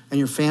 and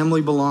your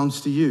family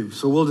belongs to you.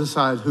 So we'll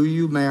decide who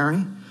you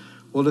marry.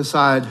 We'll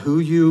decide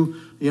who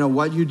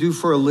what you do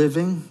for a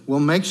living. We'll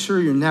make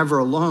sure you're never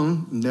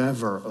alone.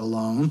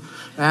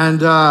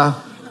 And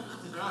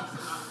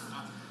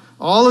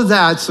all of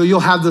that, so you'll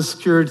have the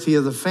security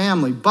of the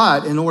family.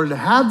 But in order to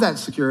have that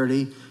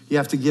security, you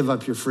have to give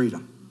up your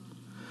freedom.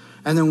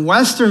 And then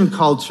Western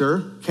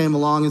culture came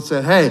along and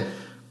said, hey,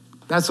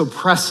 that's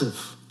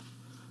oppressive.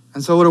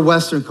 And so what did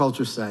Western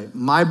culture say?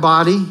 My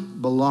body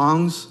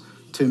belongs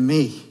to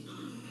me.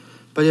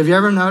 But have you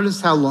ever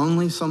noticed how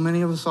lonely so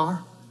many of us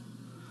are?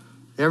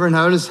 You ever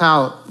notice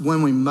how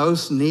when we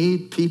most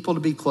need people to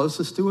be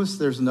closest to us,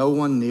 there's no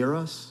one near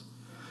us?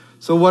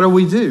 So what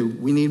do?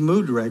 We need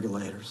mood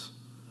regulators.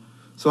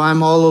 So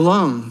I'm all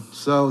alone.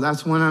 So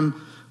that's when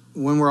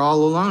we're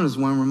all alone is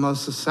when we're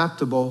most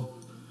susceptible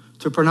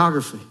to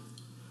pornography.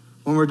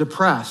 When we're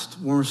depressed,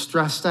 when we're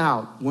stressed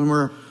out, when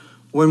we're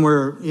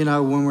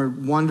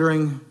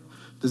wondering,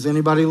 does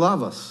anybody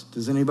love us?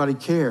 Does anybody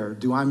care?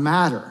 Do I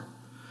matter?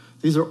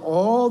 These are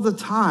all the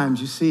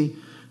times, you see,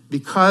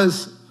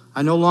 because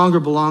I no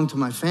longer belong to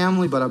my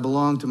family, but I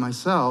belong to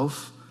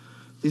myself.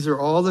 These are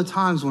all the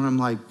times when I'm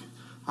like,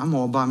 I'm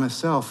all by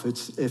myself.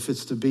 If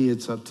it's to be,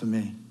 it's up to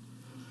me.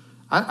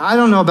 I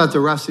don't know about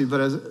the rest of you,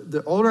 but as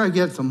the older I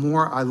get, the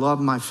more I love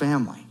my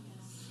family.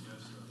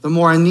 The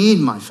more I need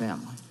my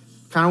family.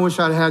 Kind of wish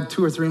I'd had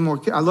 2 or 3 more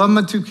kids. I love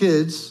my 2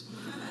 kids,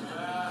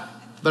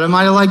 but I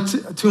might have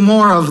liked 2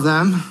 more of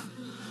them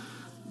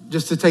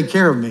just to take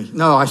care of me.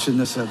 No, I shouldn't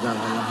have said that out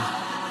loud.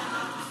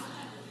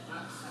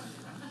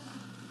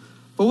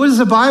 But what does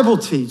the Bible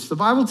teach? The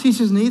Bible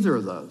teaches neither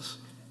of those.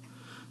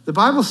 The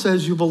Bible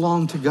says you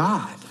belong to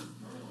God.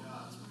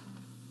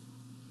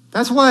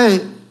 That's why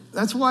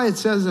it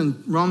says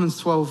in Romans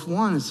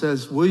 12:1, it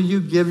says, will you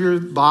give your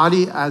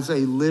body as a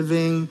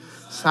living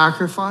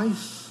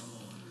sacrifice?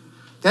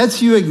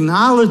 That's you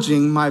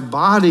acknowledging my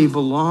body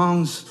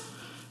belongs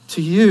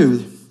to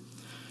you.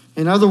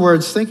 In other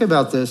words, think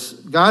about this.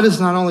 God has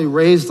not only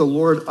raised the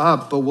Lord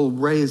up, but will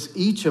raise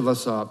each of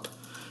us up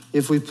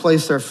if we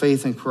place our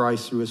faith in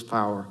Christ through his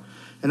power.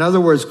 In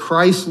other words,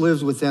 Christ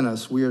lives within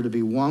us. We are to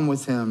be one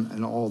with him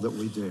in all that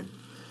we do.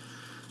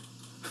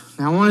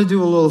 Now, I want to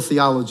do a little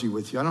theology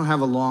with you. I don't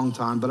have a long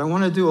time, but I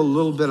want to do a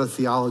little bit of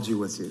theology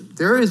with you.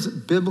 There is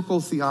biblical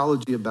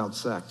theology about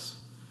sex.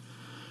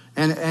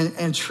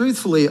 And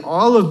truthfully,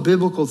 all of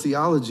biblical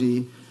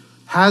theology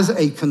has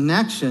a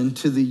connection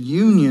to the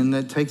union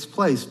that takes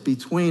place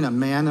between a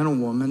man and a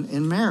woman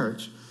in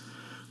marriage.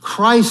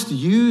 Christ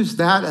used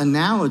that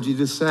analogy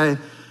to say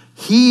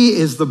he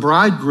is the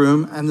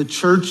bridegroom and the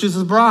church is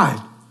the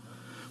bride.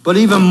 But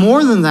even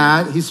more than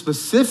that, he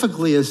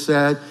specifically has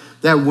said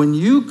that when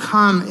you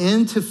come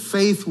into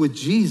faith with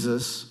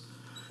Jesus,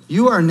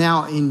 you are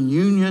now in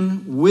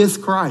union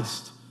with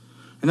Christ.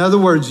 In other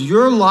words,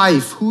 your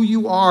life, who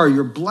you are,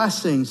 your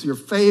blessings, your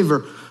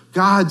favor,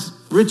 God's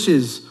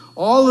riches,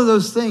 all of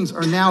those things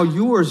are now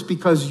yours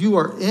because you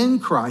are in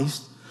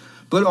Christ.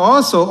 But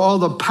also all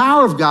the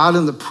power of God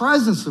and the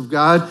presence of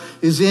God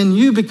is in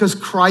you because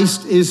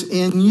Christ is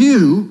in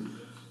you,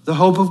 the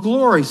hope of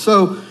glory.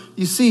 So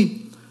you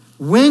see,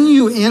 when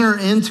you enter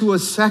into a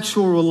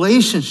sexual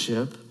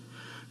relationship,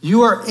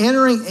 you are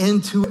entering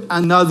into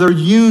another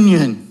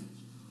union.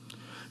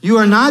 You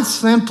are not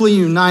simply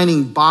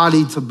uniting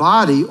body to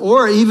body,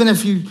 or even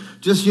if you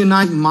just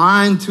unite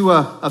mind to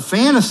a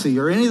fantasy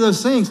or any of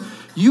those things,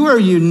 you are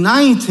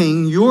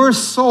uniting your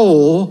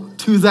soul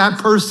to that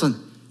person.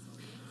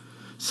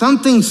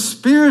 Something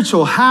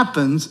spiritual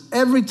happens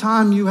every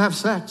time you have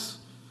sex.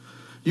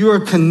 You are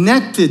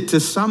connected to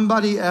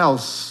somebody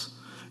else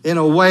in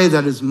a way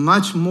that is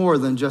much more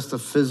than just a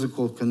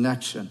physical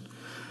connection.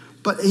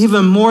 But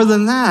even more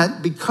than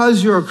that,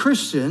 because you're a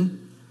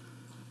Christian,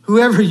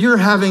 whoever you're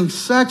having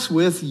sex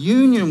with,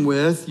 union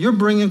with, you're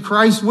bringing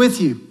Christ with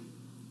you.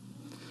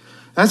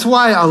 That's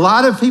why a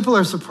lot of people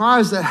are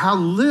surprised at how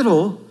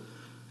little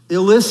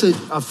illicit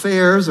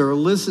affairs or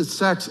illicit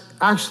sex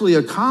actually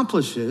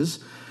accomplishes.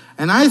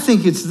 And I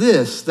think it's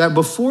this, that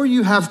before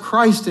you have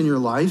Christ in your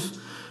life,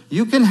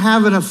 you can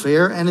have an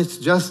affair and it's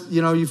just,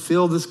 you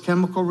feel this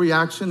chemical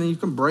reaction and you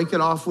can break it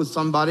off with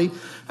somebody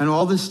and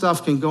all this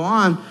stuff can go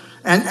on.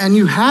 And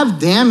you have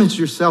damaged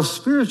yourself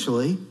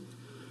spiritually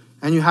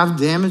and you have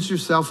damaged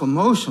yourself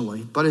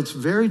emotionally, but it's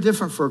very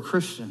different for a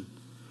Christian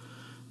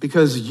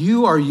because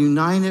you are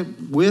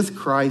united with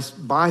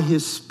Christ by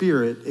his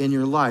Spirit in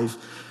your life.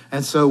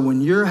 And so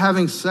when you're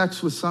having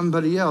sex with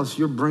somebody else,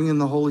 you're bringing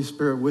the Holy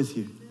Spirit with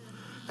you.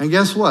 And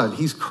guess what?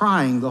 He's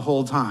crying the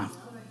whole time.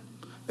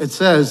 It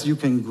says you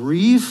can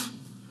grieve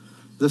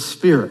the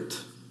Spirit.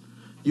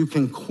 You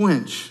can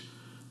quench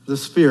the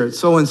Spirit.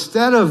 So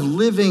instead of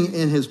living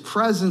in his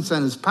presence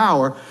and his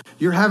power,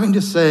 you're having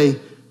to say,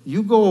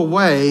 you go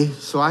away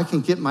so I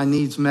can get my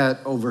needs met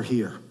over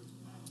here.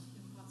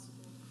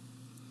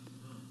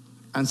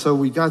 And so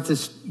we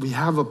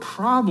have a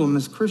problem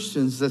as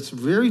Christians that's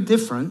very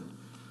different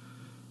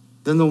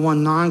than the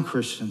one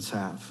non-Christians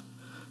have.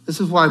 This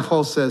is why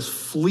Paul says,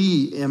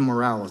 flee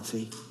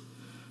immorality.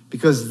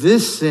 Because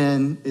this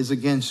sin is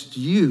against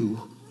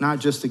you, not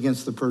just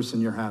against the person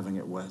you're having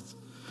it with.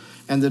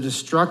 And the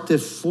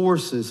destructive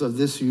forces of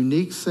this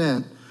unique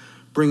sin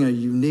bring a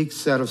unique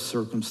set of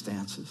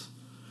circumstances.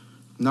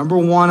 Number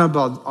one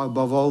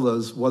above all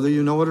those, whether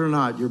you know it or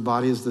not, your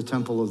body is the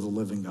temple of the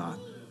living God.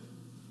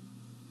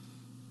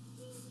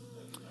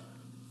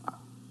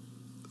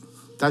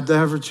 That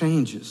never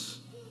changes.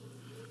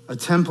 A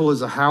temple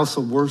is a house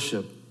of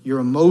worship. Your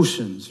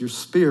emotions, your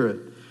spirit,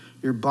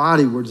 your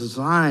body were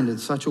designed in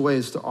such a way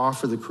as to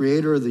offer the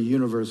creator of the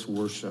universe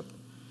worship.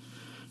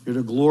 You're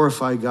to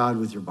glorify God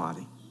with your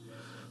body.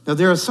 Now,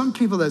 there are some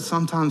people that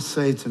sometimes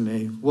say to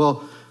me,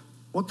 well,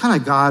 what kind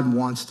of God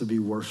wants to be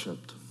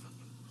worshiped?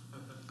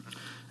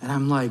 And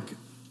I'm like,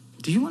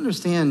 do you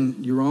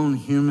understand your own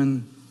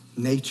human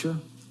nature?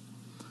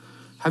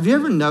 Have you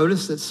ever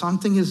noticed that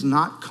something is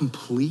not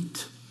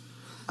complete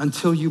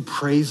until you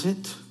praise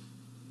it?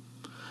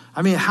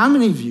 I mean, how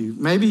many of you,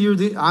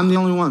 maybe I'm the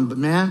only one, but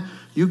man,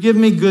 you give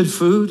me good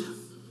food,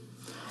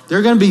 there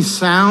are going to be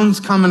sounds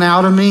coming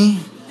out of me.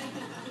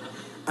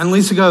 And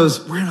Lisa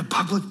goes, we're in a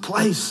public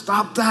place,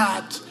 stop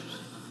that.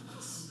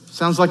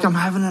 Sounds like I'm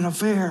having an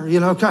affair,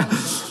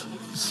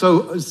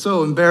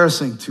 So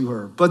embarrassing to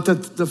her. But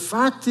the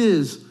fact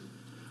is,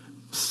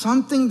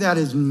 something that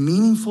is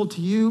meaningful to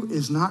you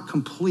is not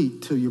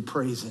complete till you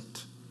praise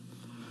it.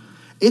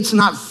 It's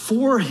not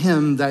for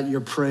him that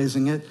you're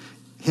praising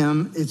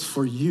him, it's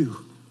for you.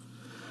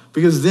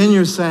 Because then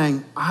you're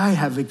saying, I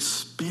have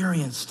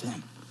experienced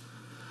him.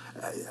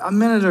 A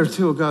minute or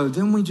two ago,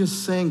 didn't we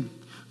just sing,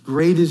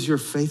 great is your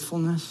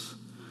faithfulness?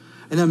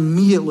 And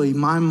immediately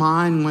my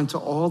mind went to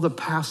all the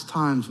past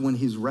times when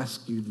he's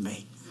rescued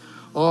me.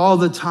 All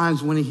the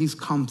times when he's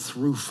come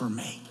through for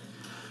me.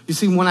 You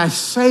see, when I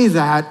say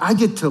that, I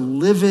get to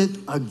live it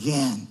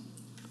again.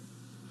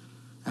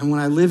 And when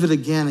I live it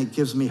again, it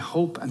gives me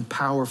hope and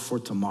power for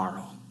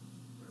tomorrow.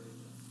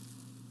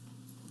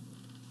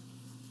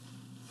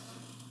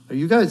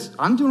 You guys,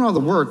 I'm doing all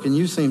the work and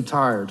you seem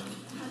tired.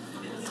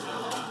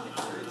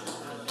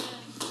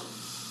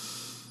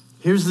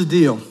 Here's the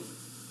deal.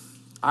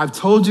 I've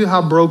told you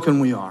how broken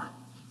we are.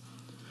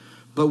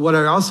 But what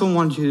I also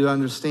want you to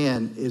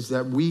understand is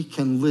that we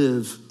can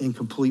live in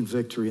complete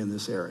victory in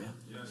this area.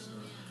 Yes,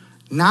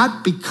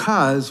 not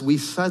because we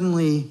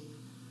suddenly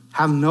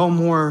have no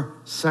more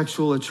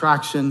sexual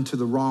attraction to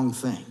the wrong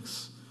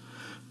things,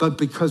 but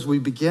because we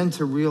begin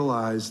to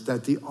realize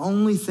that the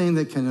only thing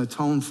that can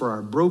atone for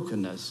our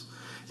brokenness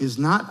is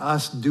not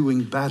us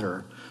doing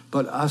better,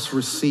 but us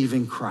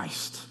receiving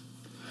Christ.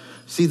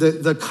 See,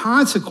 the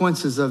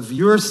consequences of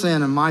your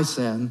sin and my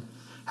sin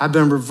have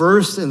been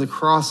reversed in the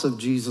cross of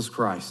Jesus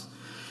Christ.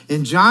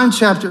 In John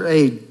chapter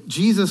 8,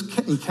 Jesus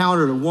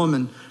encountered a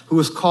woman who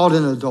was caught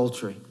in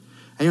adultery.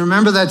 And you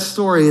remember that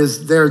story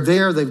is they're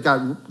there, they've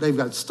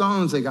got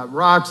stones, they got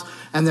rocks,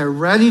 and they're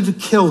ready to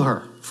kill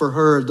her for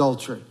her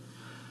adultery.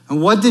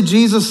 And what did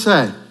Jesus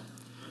say?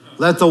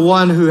 Let the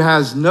one who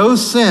has no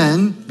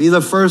sin be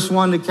the first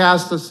one to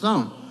cast a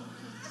stone.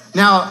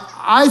 Now,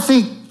 I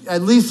think,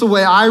 at least the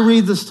way I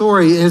read the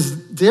story,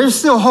 is they're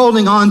still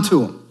holding on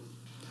to him.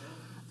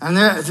 And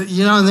they're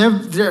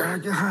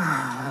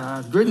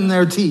gritting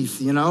their teeth,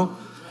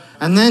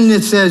 And then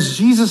it says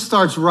Jesus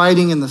starts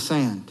writing in the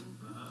sand.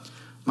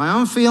 My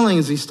own feeling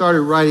is he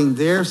started writing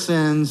their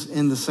sins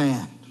in the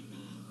sand.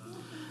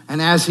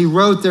 And as he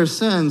wrote their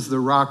sins, the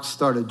rocks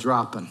started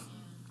dropping.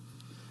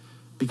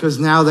 Because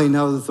now they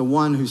know that the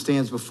one who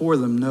stands before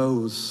them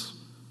knows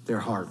their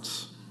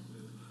hearts.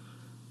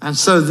 And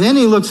so then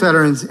he looks at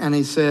her and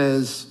he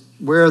says,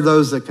 where are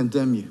those that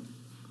condemn you?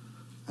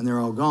 And they're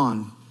all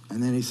gone.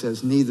 And then he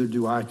says, neither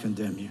do I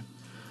condemn you.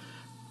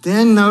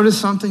 Then notice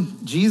something.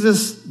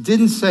 Jesus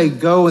didn't say,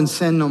 go and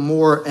sin no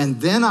more, and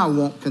then I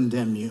won't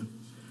condemn you.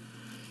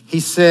 He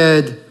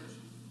said,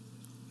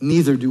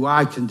 neither do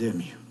I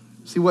condemn you.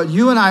 See, what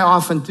you and I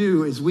often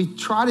do is we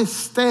try to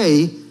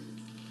stay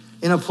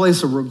in a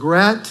place of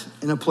regret,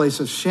 in a place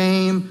of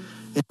shame,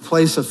 in a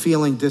place of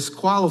feeling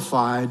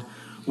disqualified,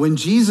 when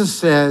Jesus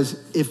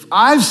says, if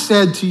I've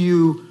said to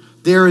you,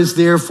 there is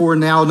therefore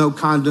now no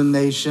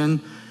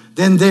condemnation,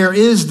 then there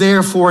is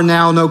therefore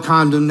now no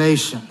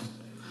condemnation.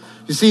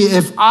 You see,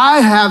 if I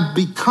have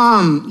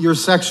become your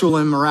sexual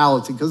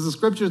immorality, because the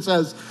scripture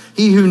says,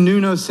 he who knew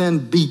no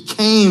sin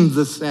became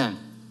the sin.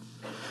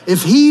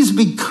 If he's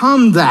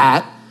become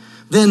that,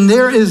 then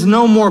there is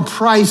no more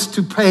price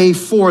to pay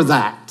for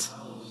that.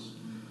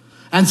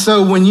 And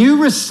so when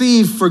you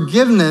receive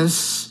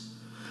forgiveness,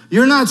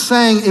 you're not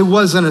saying it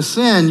wasn't a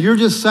sin. You're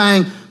just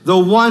saying the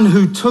one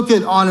who took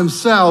it on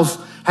himself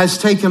has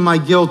taken my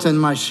guilt and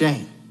my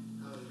shame.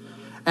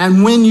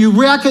 And when you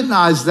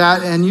recognize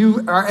that and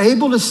you are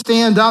able to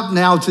stand up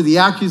now to the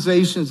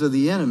accusations of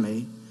the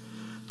enemy,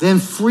 then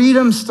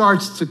freedom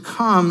starts to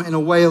come in a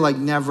way like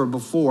never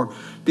before.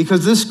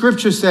 Because this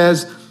scripture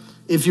says,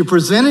 if you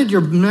presented your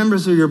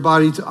members of your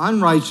body to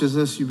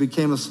unrighteousness, you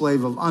became a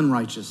slave of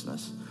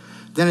unrighteousness.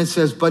 Then it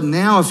says, but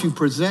now if you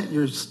present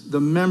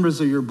the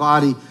members of your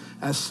body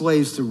as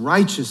slaves to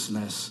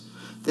righteousness,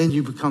 then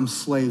you become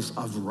slaves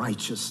of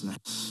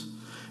righteousness.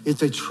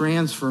 It's a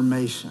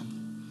transformation.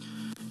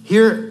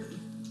 Here,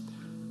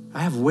 I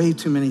have way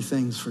too many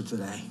things for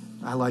today.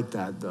 I like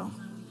that though.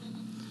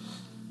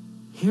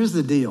 Here's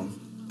the deal.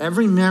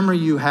 Every memory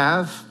you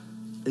have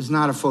is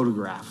not a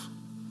photograph.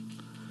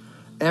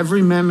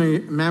 Every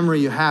memory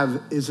you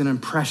have is an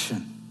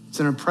impression.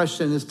 It's an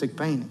impressionistic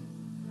painting.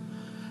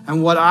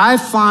 And what I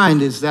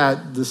find is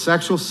that the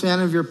sexual sin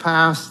of your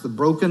past, the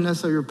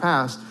brokenness of your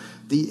past,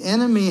 the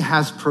enemy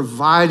has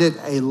provided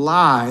a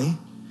lie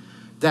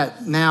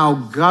that now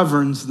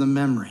governs the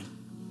memory.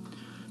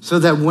 So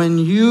that when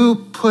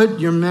you put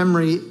your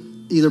memory,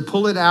 either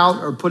pull it out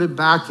or put it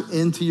back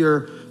into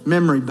your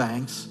memory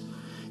banks,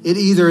 it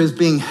either is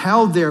being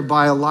held there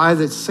by a lie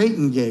that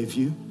Satan gave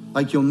you,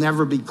 like you'll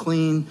never be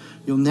clean,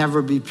 you'll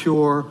never be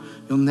pure,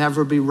 you'll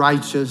never be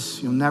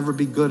righteous, you'll never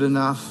be good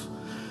enough.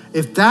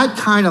 If that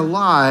kind of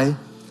lie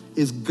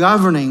is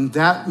governing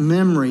that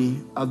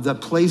memory of the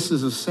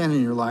places of sin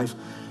in your life,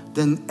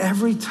 then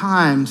every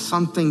time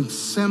something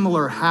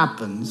similar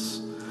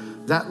happens,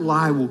 that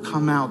lie will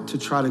come out to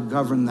try to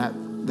govern that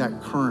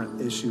current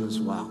issue as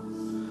well.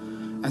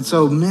 And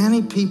so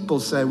many people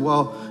say,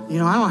 well,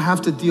 I don't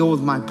have to deal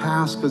with my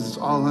past because it's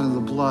all under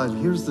the blood.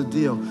 Here's the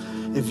deal.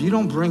 If you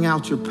don't bring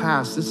out your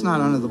past, it's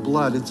not under the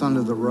blood, it's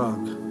under the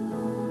rug.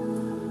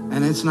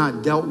 And it's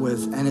not dealt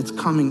with, and it's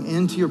coming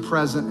into your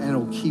present, and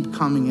it'll keep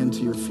coming into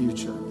your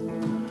future.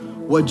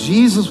 What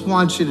Jesus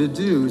wants you to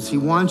do is he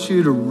wants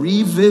you to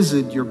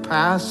revisit your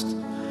past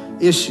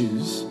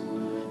issues.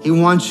 He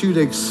wants you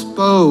to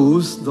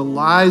expose the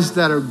lies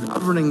that are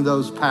governing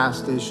those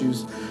past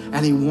issues,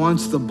 and he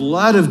wants the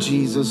blood of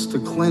Jesus to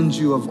cleanse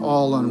you of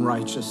all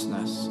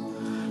unrighteousness.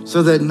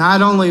 So that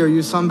not only are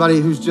you somebody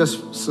who's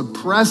just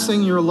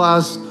suppressing your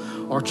lust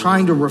or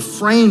trying to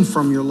refrain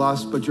from your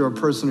lust, but you're a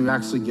person who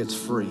actually gets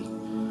free.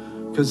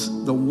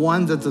 Because the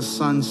one that the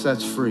Son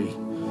sets free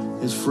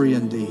is free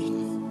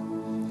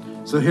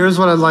indeed. So here's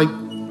what I'd like,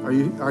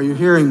 are you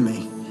hearing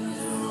me?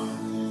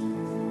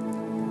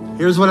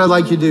 Here's what I'd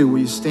like you to do. Will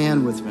you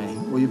stand with me?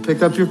 Will you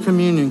pick up your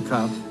communion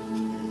cup?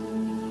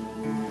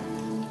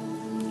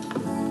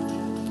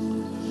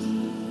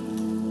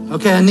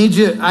 Okay, I need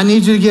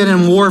you to get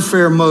in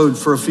warfare mode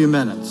for a few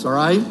minutes, all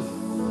right?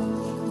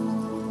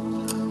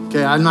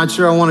 Okay, I'm not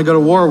sure I want to go to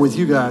war with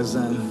you guys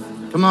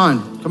then. Come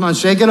on,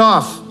 shake it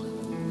off.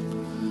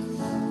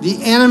 The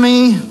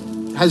enemy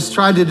has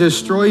tried to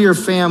destroy your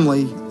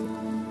family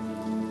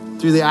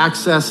through the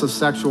access of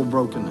sexual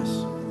brokenness,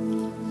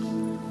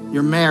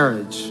 your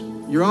marriage,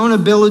 your own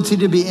ability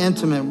to be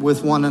intimate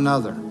with one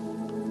another.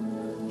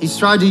 He's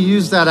tried to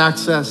use that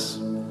access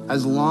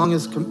as long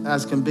as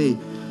can be.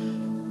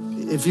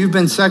 If you've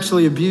been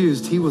sexually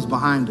abused, he was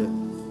behind it.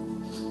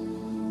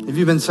 If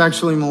you've been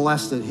sexually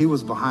molested, he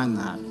was behind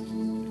that,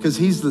 because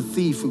he's the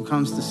thief who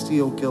comes to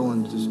steal, kill,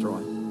 and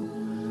destroy.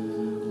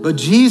 But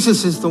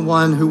Jesus is the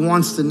one who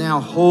wants to now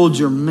hold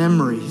your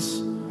memories,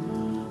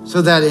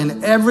 so that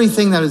in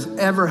everything that has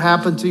ever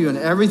happened to you and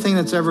everything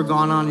that's ever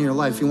gone on in your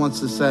life, he wants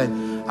to say,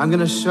 I'm going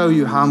to show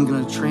you how I'm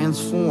going to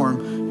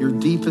transform your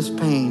deepest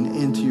pain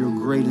into your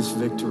greatest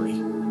victory.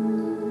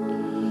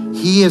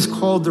 He is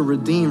called the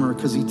Redeemer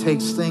because he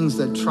takes things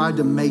that tried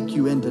to make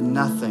you into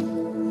nothing,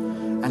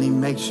 and he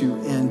makes you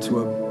into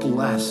a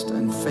blessed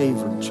and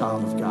favored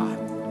child of God.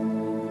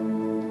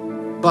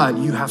 But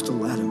you have to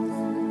let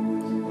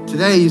him.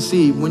 Today, you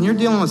see, when you're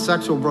dealing with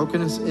sexual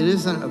brokenness, it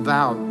isn't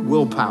about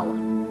willpower.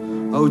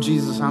 Oh,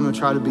 Jesus, I'm going to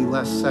try to be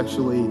less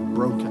sexually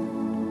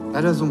broken.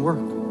 That doesn't work.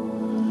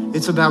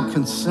 It's about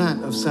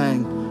consent of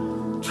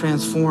saying,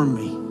 transform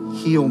me,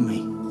 heal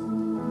me,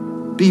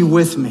 be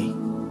with me,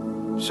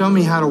 show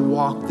me how to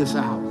walk this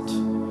out.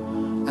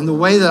 And the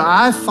way that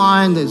I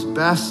find is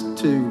best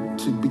to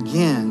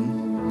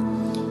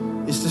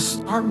begin is to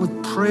start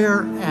with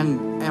prayer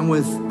and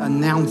with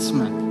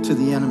announcement to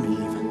the enemy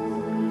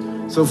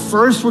even. So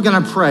first we're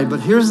going to pray,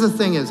 but here's the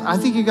thing is, I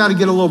think you got to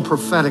get a little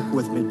prophetic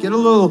with me. Get a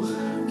little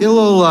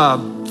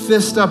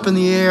fist up in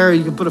the air.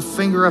 You can put a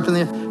finger up in the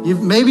air.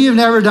 Maybe you've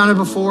never done it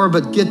before,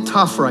 but get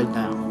tough right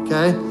now,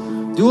 okay?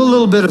 Do a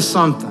little bit of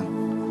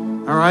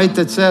something, all right,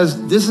 that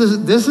says, this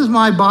is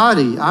my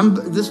body.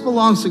 This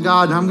belongs to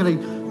God, and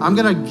I'm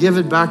gonna give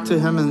it back to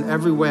him in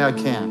every way I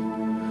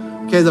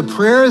can. Okay, the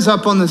prayer is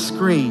up on the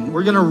screen.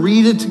 We're gonna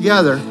read it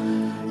together.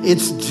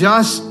 It's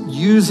just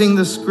using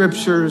the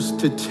scriptures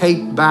to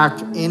take back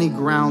any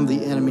ground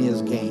the enemy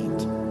has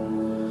gained.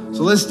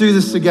 So let's do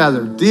this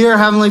together. Dear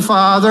Heavenly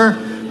Father,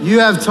 you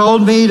have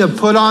told me to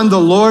put on the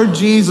Lord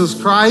Jesus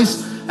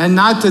Christ and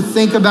not to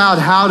think about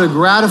how to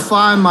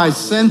gratify my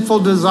sinful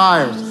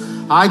desires.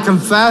 I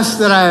confess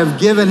that I have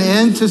given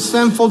in to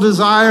sinful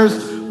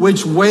desires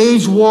which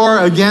wage war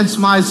against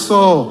my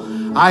soul.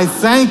 I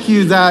thank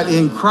you that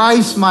in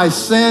Christ my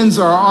sins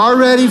are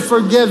already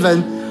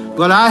forgiven,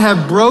 but I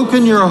have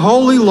broken your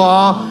holy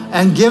law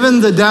and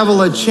given the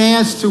devil a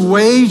chance to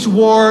wage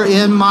war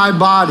in my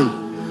body.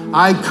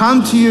 I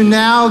come to you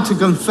now to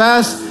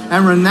confess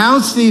and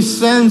renounce these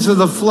sins of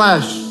the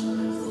flesh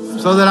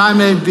so that I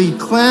may be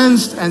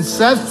cleansed and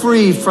set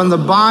free from the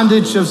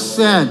bondage of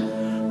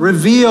sin.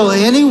 Reveal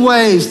any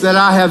ways that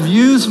I have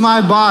used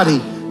my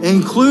body,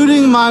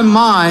 including my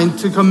mind,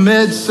 to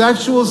commit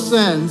sexual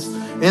sins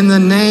in the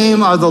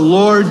name of the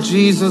Lord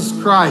Jesus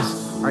Christ.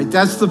 All right,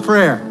 that's the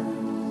prayer.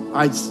 All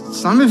right,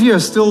 some of you are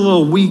still a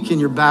little weak in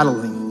your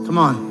battling. Come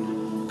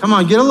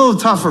on, get a little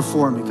tougher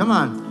for me. Come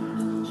on.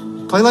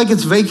 Play like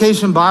it's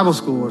Vacation Bible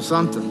School or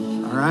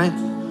something, all right?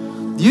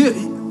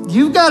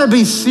 You've got to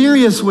be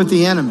serious with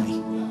the enemy.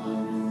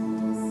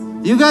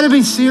 You've got to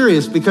be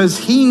serious because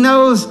he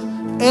knows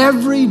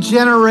every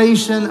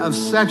generation of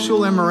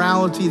sexual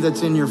immorality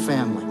that's in your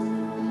family.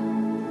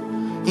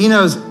 He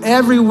knows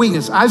every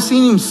weakness. I've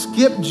seen him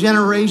skip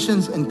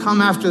generations and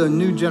come after the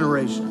new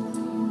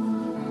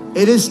generation.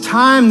 It is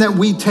time that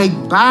we take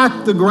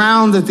back the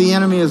ground that the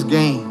enemy has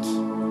gained.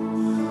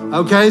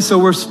 Okay, so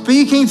we're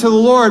speaking to the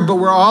Lord, but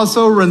we're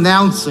also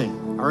renouncing.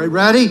 All right,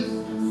 ready?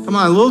 Come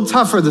on, a little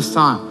tougher this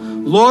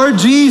time. Lord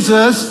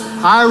Jesus,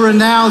 I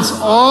renounce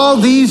all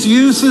these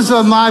uses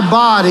of my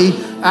body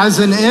as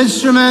an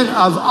instrument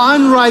of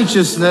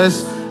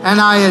unrighteousness,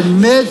 and I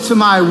admit to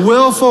my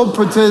willful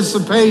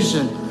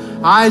participation.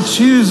 I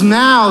choose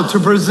now to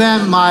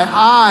present my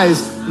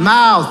eyes,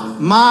 mouth,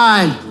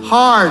 mind,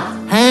 heart,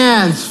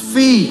 hands,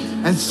 feet,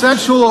 and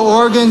sexual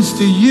organs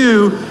to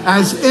you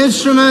as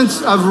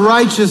instruments of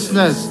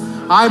righteousness.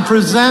 I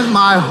present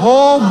my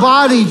whole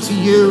body to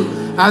you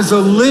as a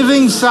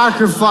living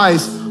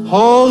sacrifice,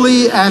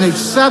 holy and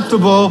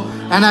acceptable,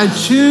 and I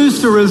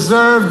choose to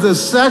reserve the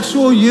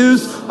sexual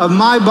use of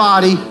my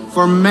body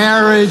for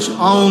marriage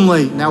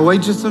only. Now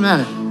wait just a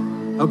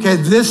minute. Okay,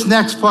 this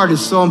next part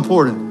is so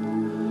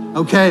important.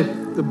 Okay,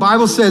 the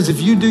Bible says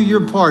if you do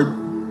your part,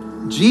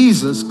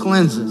 Jesus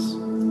cleanses.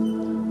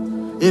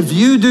 If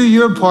you do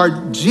your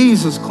part,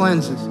 Jesus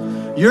cleanses.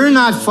 You're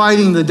not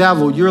fighting the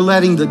devil. You're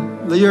letting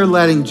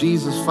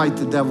Jesus fight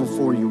the devil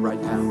for you right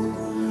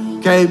now.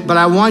 Okay, but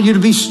I want you to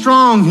be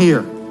strong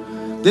here.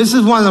 This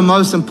is one of the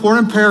most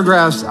important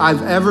paragraphs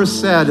I've ever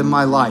said in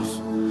my life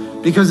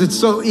because it's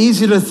so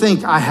easy to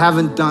think I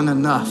haven't done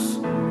enough.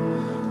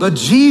 But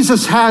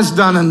Jesus has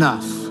done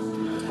enough.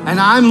 And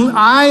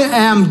I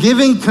am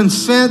giving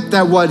consent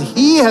that what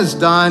he has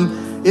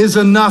done is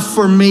enough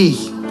for me.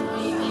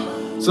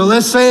 So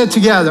let's say it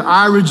together.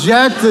 I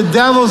reject the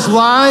devil's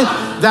lie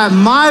that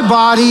my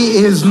body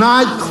is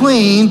not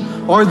clean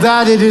or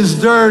that it is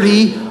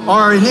dirty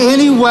or in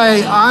any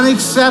way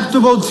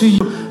unacceptable to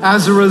you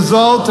as a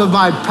result of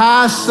my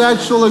past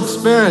sexual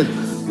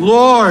experience.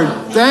 Lord,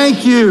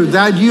 thank you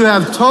that you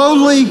have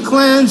totally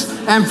cleansed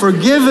and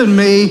forgiven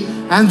me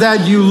and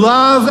that you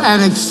love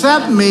and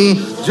accept me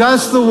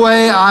just the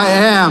way I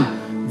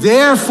am.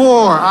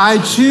 Therefore, I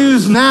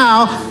choose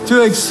now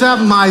to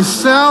accept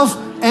myself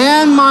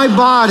and my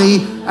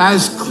body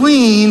as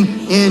clean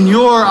in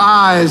your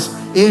eyes.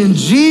 In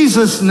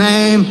Jesus'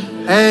 name,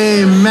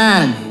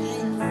 amen.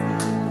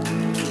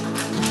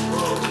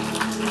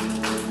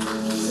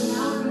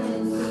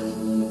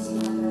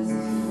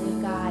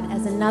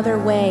 As another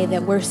way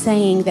that we're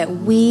saying that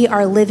we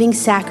are living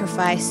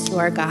sacrifice to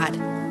our God,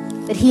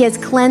 that he has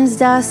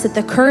cleansed us, that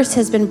the curse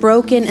has been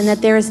broken, and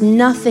that there is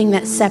nothing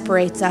that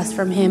separates us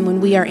from him when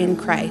we are in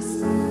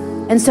Christ.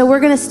 And so we're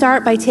going to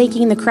start by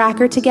taking the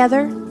cracker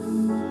together.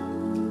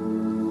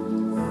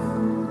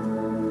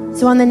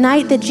 So on the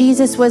night that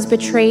Jesus was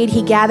betrayed,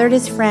 he gathered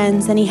his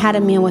friends and he had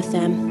a meal with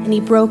them, and he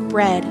broke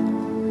bread.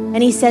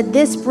 And he said,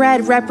 "This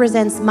bread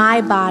represents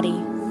my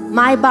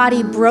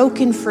body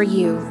broken for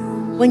you.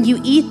 When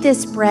you eat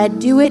this bread,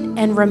 do it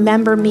and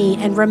remember me,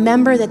 and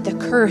remember that the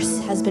curse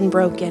has been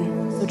broken."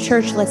 So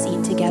church, let's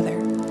eat together.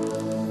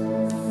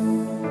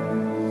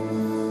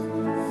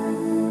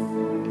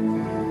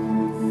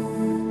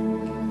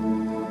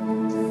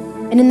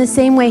 And in the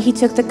same way, he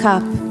took the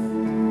cup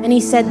and he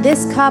said,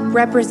 "This cup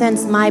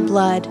represents my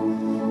blood,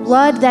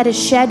 blood that is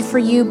shed for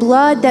you,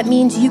 blood that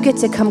means you get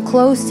to come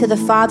close to the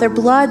Father,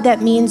 blood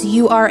that means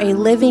you are a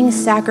living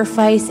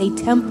sacrifice, a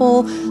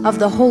temple of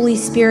the Holy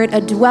Spirit, a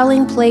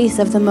dwelling place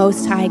of the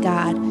Most High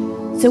God.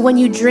 So when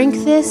you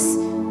drink this,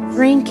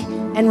 drink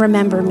and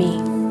remember me."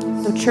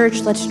 So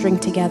church, let's drink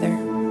together.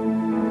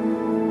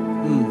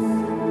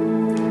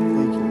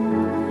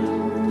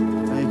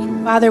 Thank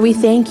you. Father, we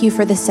thank you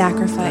for the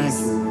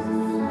sacrifice.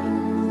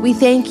 We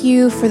thank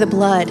you for the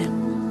blood.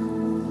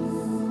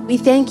 We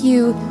thank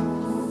you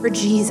for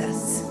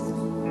Jesus.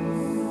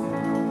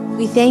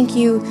 We thank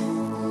you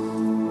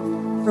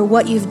for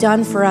what you've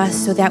done for us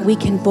so that we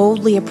can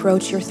boldly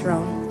approach your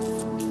throne.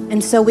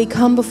 And so we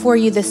come before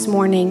you this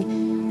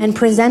morning and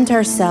present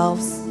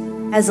ourselves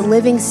as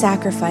living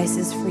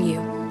sacrifices for you.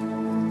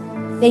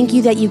 Thank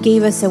you that you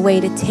gave us a way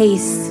to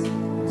taste,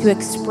 to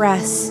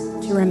express,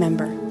 to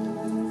remember.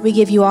 We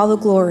give you all the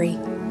glory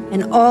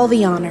and all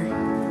the honor,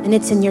 and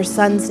it's in your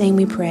Son's name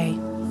we pray.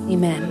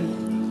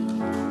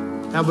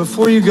 Amen. Now,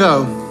 before you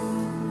go,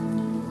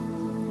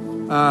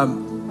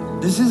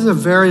 this is a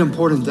very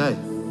important day.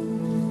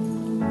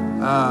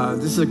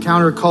 This is a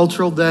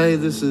countercultural day.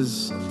 This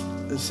is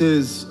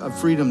a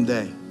freedom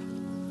day.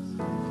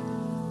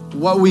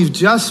 What we've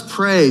just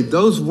prayed,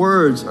 those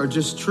words are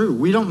just true.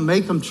 We don't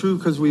make them true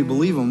because we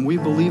believe them. We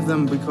believe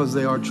them because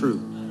they are true.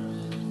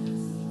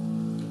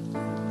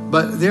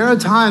 But there are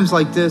times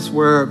like this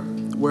where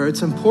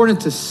it's important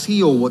to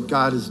seal what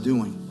God is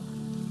doing.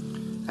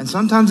 And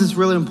sometimes it's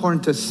really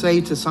important to say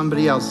to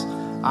somebody else,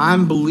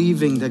 "I'm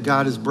believing that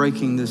God is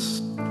breaking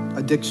this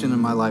addiction in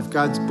my life.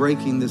 God's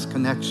breaking this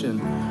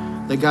connection.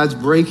 That God's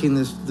breaking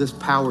this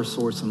power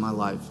source in my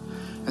life."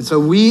 And so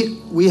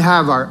we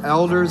have our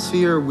elders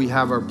here. We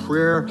have our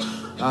prayer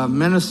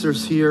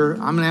ministers here.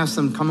 I'm going to ask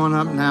them to come on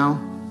up now.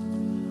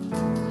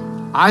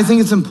 I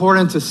think it's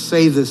important to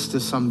say this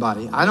to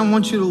somebody. I don't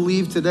want you to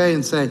leave today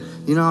and say,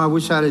 I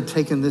wish I had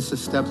taken this a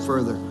step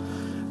further.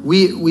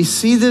 We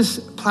see this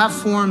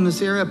platform,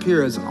 this area up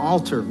here as an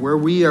altar where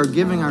we are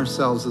giving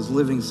ourselves as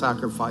living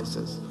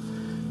sacrifices.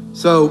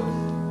 So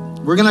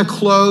we're going to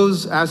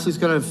close. Ashley's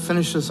going to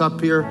finish us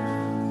up here.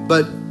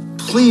 But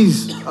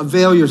please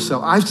avail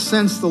yourself. I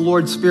sense the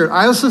Lord's Spirit.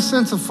 I also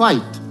sense a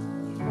fight.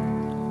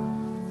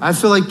 I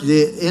feel like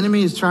the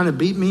enemy is trying to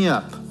beat me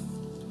up.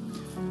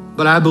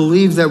 But I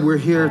believe that we're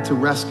here to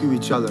rescue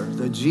each other,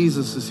 that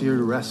Jesus is here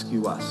to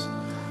rescue us.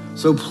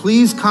 So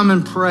please come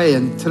and pray.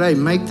 And today,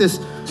 make this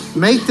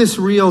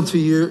real to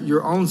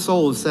your own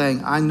soul of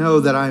saying, "I know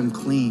that I am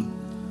clean.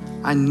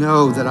 I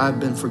know that I've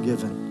been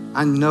forgiven.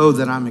 I know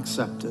that I'm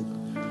accepted."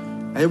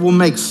 It will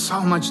make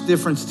so much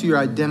difference to your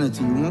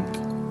identity. You won't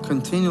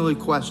continually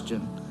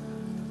question,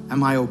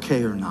 am I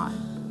okay or not?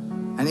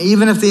 And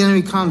even if the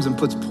enemy comes and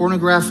puts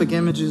pornographic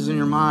images in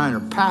your mind or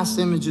past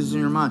images in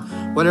your mind,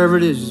 whatever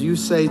it is, you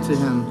say to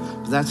him,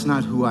 "That's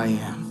not who I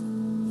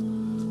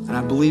am." And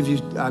I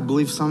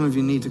believe some of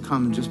you need to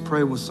come and just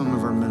pray with some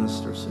of our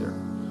ministers here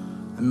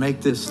and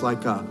make this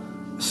like a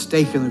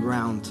stake in the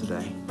ground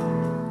today.